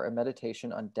occasion for a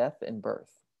meditation on death and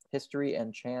birth, history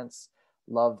and chance,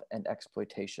 love and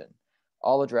exploitation,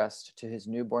 all addressed to his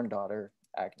newborn daughter,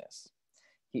 Agnes.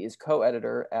 He is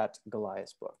co-editor at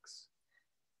Goliath Books.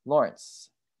 Lawrence,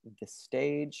 the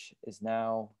stage is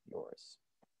now yours.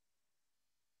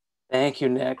 Thank you,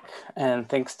 Nick. And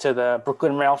thanks to the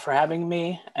Brooklyn Rail for having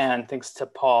me. And thanks to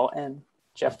Paul and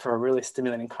Jeff, for a really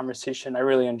stimulating conversation. I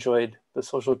really enjoyed The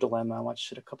Social Dilemma. I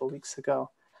watched it a couple of weeks ago.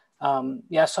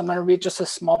 Yeah, so I'm going to read just a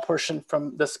small portion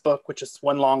from this book, which is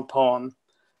one long poem.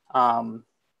 And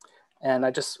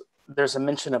there's a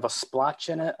mention of a splotch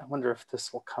in it. I wonder if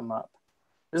this will come up.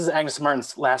 This is Agnes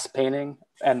Martin's last painting,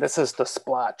 and this is the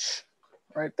splotch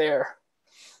right there.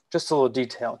 Just a little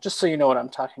detail, just so you know what I'm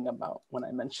talking about when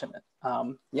I mention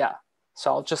it. Yeah,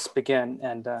 so I'll just begin,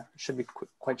 and it should be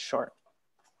quite short.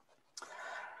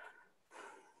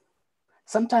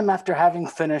 Sometime after having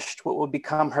finished what will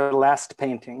become her last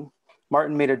painting,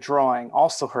 Martin made a drawing,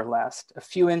 also her last, a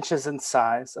few inches in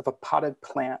size, of a potted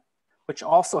plant, which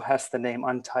also has the name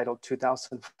Untitled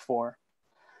 2004.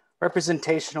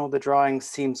 Representational, the drawing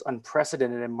seems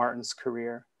unprecedented in Martin's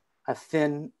career. A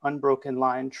thin, unbroken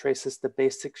line traces the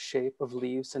basic shape of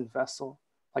leaves and vessel,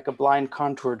 like a blind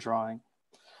contour drawing.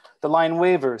 The line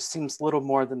wavers, seems little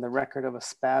more than the record of a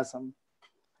spasm.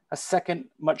 A second,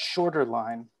 much shorter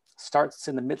line starts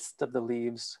in the midst of the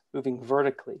leaves, moving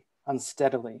vertically,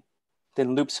 unsteadily,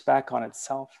 then loops back on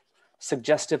itself,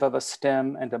 suggestive of a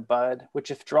stem and a bud, which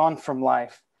if drawn from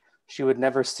life, she would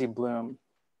never see bloom.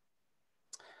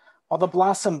 While the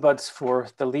blossom buds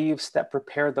forth, the leaves that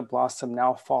prepare the blossom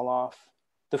now fall off.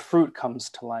 The fruit comes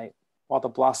to light, while the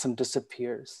blossom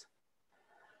disappears.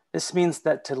 This means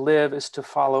that to live is to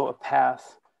follow a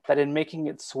path that in making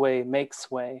its way makes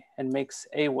way and makes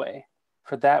a way,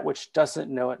 for that which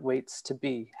doesn't know it waits to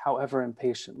be, however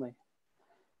impatiently.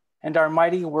 And our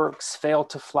mighty works fail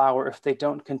to flower if they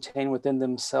don't contain within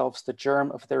themselves the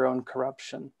germ of their own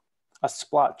corruption, a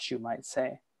splotch, you might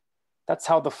say. That's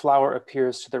how the flower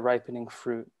appears to the ripening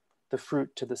fruit, the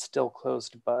fruit to the still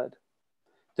closed bud.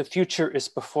 The future is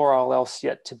before all else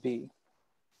yet to be.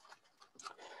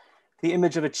 The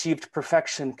image of achieved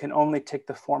perfection can only take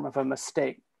the form of a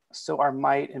mistake, so our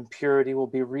might and purity will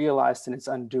be realized in its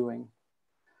undoing.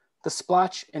 The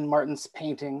splotch in Martin's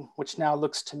painting, which now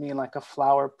looks to me like a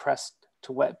flower pressed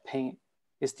to wet paint,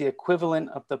 is the equivalent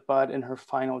of the bud in her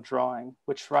final drawing,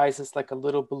 which rises like a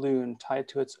little balloon tied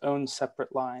to its own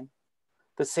separate line.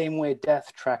 The same way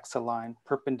death tracks a line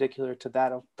perpendicular to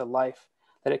that of the life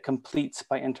that it completes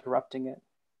by interrupting it.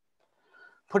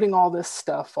 Putting all this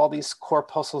stuff, all these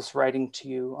corpuscles writing to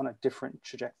you on a different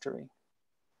trajectory.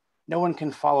 No one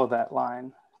can follow that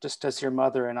line, just as your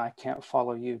mother and I can't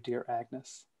follow you, dear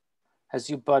Agnes. As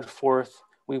you bud forth,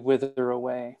 we wither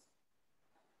away.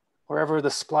 Wherever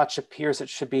the splotch appears, it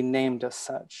should be named as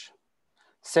such.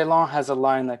 Celan has a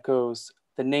line that goes,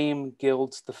 "The name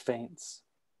gilds the faints."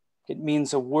 It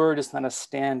means a word is not a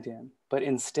stand-in, but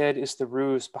instead is the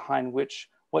ruse behind which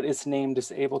what is named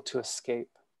is able to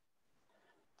escape.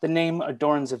 The name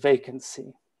adorns a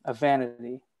vacancy, a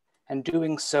vanity, and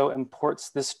doing so imports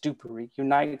this dupery,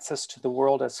 unites us to the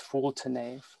world as fool to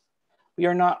knave. We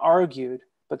are not argued,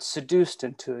 but seduced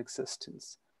into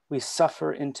existence. We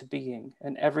suffer into being,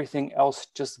 and everything else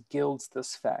just gilds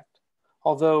this fact,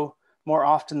 although more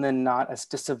often than not as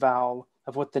disavowal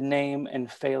of what the name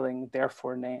and failing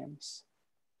therefore names.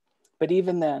 But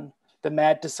even then, the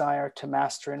mad desire to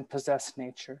master and possess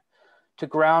nature, to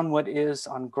ground what is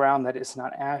on ground that is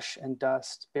not ash and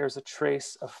dust, bears a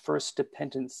trace of first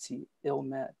dependency ill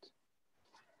met.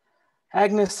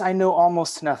 Agnes, I know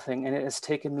almost nothing, and it has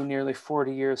taken me nearly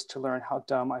 40 years to learn how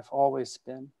dumb I've always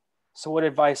been. So what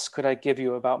advice could I give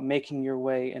you about making your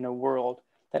way in a world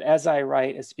that, as I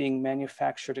write, is being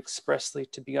manufactured expressly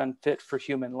to be unfit for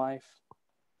human life?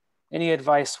 Any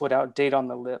advice would outdate on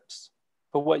the lips,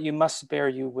 but what you must bear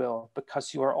you will,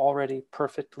 because you are already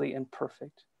perfectly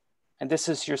imperfect. And this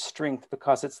is your strength,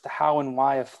 because it's the how and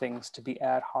why of things to be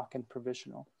ad hoc and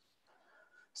provisional.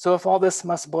 So if all this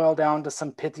must boil down to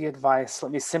some pithy advice,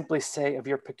 let me simply say of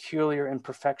your peculiar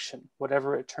imperfection,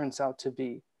 whatever it turns out to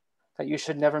be, that you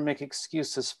should never make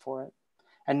excuses for it,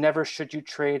 and never should you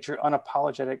trade your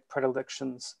unapologetic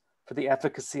predilections for the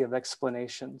efficacy of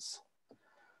explanations.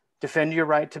 Defend your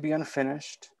right to be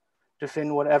unfinished.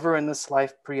 Defend whatever in this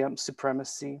life preempts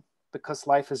supremacy, because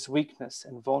life is weakness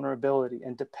and vulnerability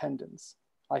and dependence.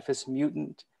 Life is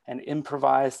mutant and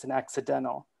improvised and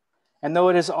accidental. And though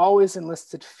it has always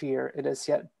enlisted fear, it has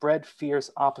yet bred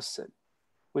fear's opposite,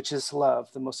 which is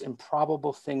love, the most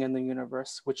improbable thing in the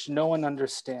universe, which no one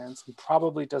understands and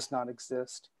probably does not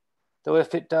exist. Though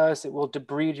if it does, it will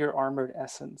debride your armored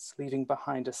essence, leaving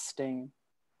behind a stain,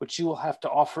 which you will have to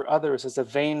offer others as a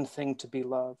vain thing to be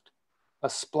loved, a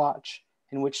splotch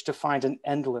in which to find an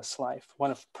endless life,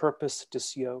 one of purpose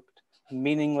disyoked, a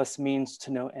meaningless means to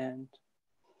no end.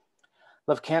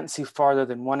 Love can't see farther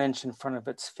than 1 inch in front of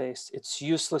its face. It's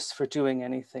useless for doing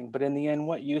anything, but in the end,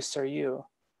 what use are you?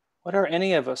 What are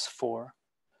any of us for?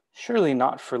 Surely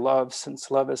not for love,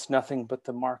 since love is nothing but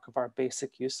the mark of our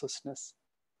basic uselessness.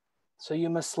 So you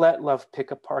must let love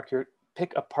pick apart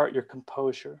your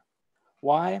composure.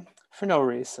 Why? For no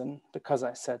reason, because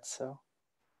I said so.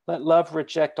 Let love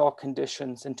reject all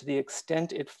conditions, and to the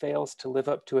extent it fails to live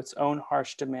up to its own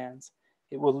harsh demands,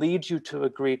 it will lead you to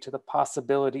agree to the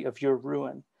possibility of your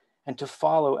ruin and to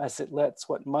follow as it lets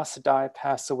what must die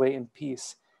pass away in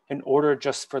peace in order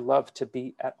just for love to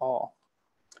be at all.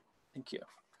 Thank you.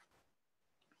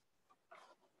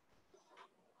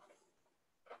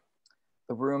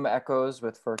 The room echoes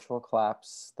with virtual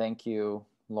claps. Thank you,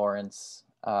 Lawrence.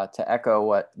 To echo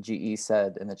what GE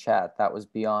said in the chat, that was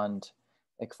beyond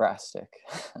ekphrastic.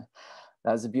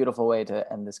 That was a beautiful way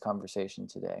to end this conversation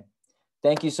today.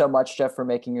 Thank you so much, Jeff, for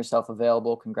making yourself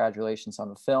available. Congratulations on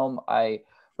the film. I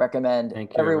recommend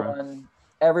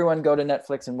everyone go to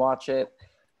Netflix and watch it.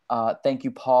 Thank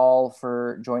you, Paul,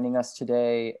 for joining us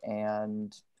today,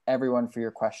 and everyone for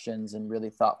your questions and really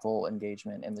thoughtful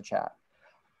engagement in the chat.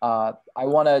 I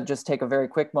want to just take a very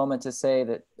quick moment to say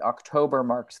that October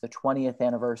marks the 20th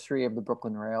anniversary of the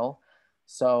Brooklyn Rail.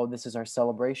 So this is our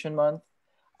celebration month.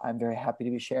 I'm very happy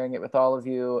to be sharing it with all of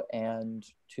you, and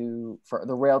for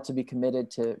the Rail to be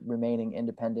committed to remaining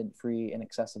independent, free, and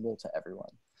accessible to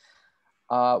everyone.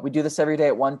 We do this every day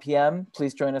at 1 p.m.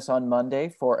 Please join us on Monday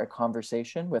for a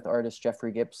conversation with artist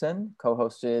Jeffrey Gibson,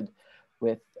 co-hosted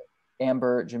with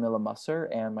Amber Jamila Musser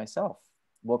and myself.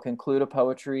 We'll conclude a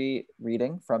poetry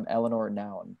reading from Eleanor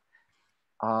Noun.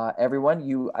 Everyone,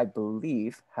 you, I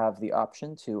believe, have the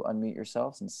option to unmute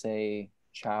yourselves and say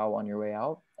ciao on your way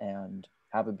out, and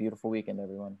have a beautiful weekend,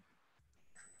 everyone.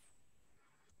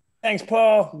 Thanks,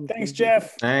 Paul. Thanks,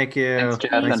 Jeff. Thank you. Thanks,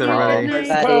 Jeff. Thanks, everybody.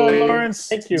 Thanks, Paul, Lawrence.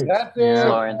 Thank you. Yeah.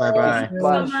 Lawrence. Bye-bye. Thank you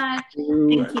so much.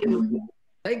 Thank you.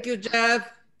 Thank you, Jeff.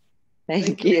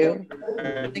 Thank you.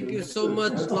 Thank you so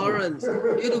much, Lawrence.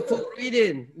 Beautiful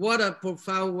reading. What a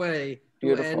profound way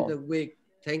to end the week.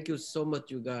 Thank you so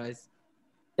much, you guys.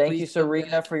 Thank you,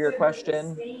 Serena, for your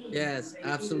question. Yes,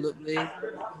 absolutely.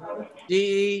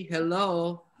 GE,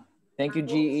 hello. Thank you,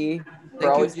 GE.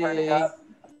 Thank you, GE.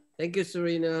 Thank you,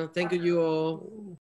 Serena. Thank you all.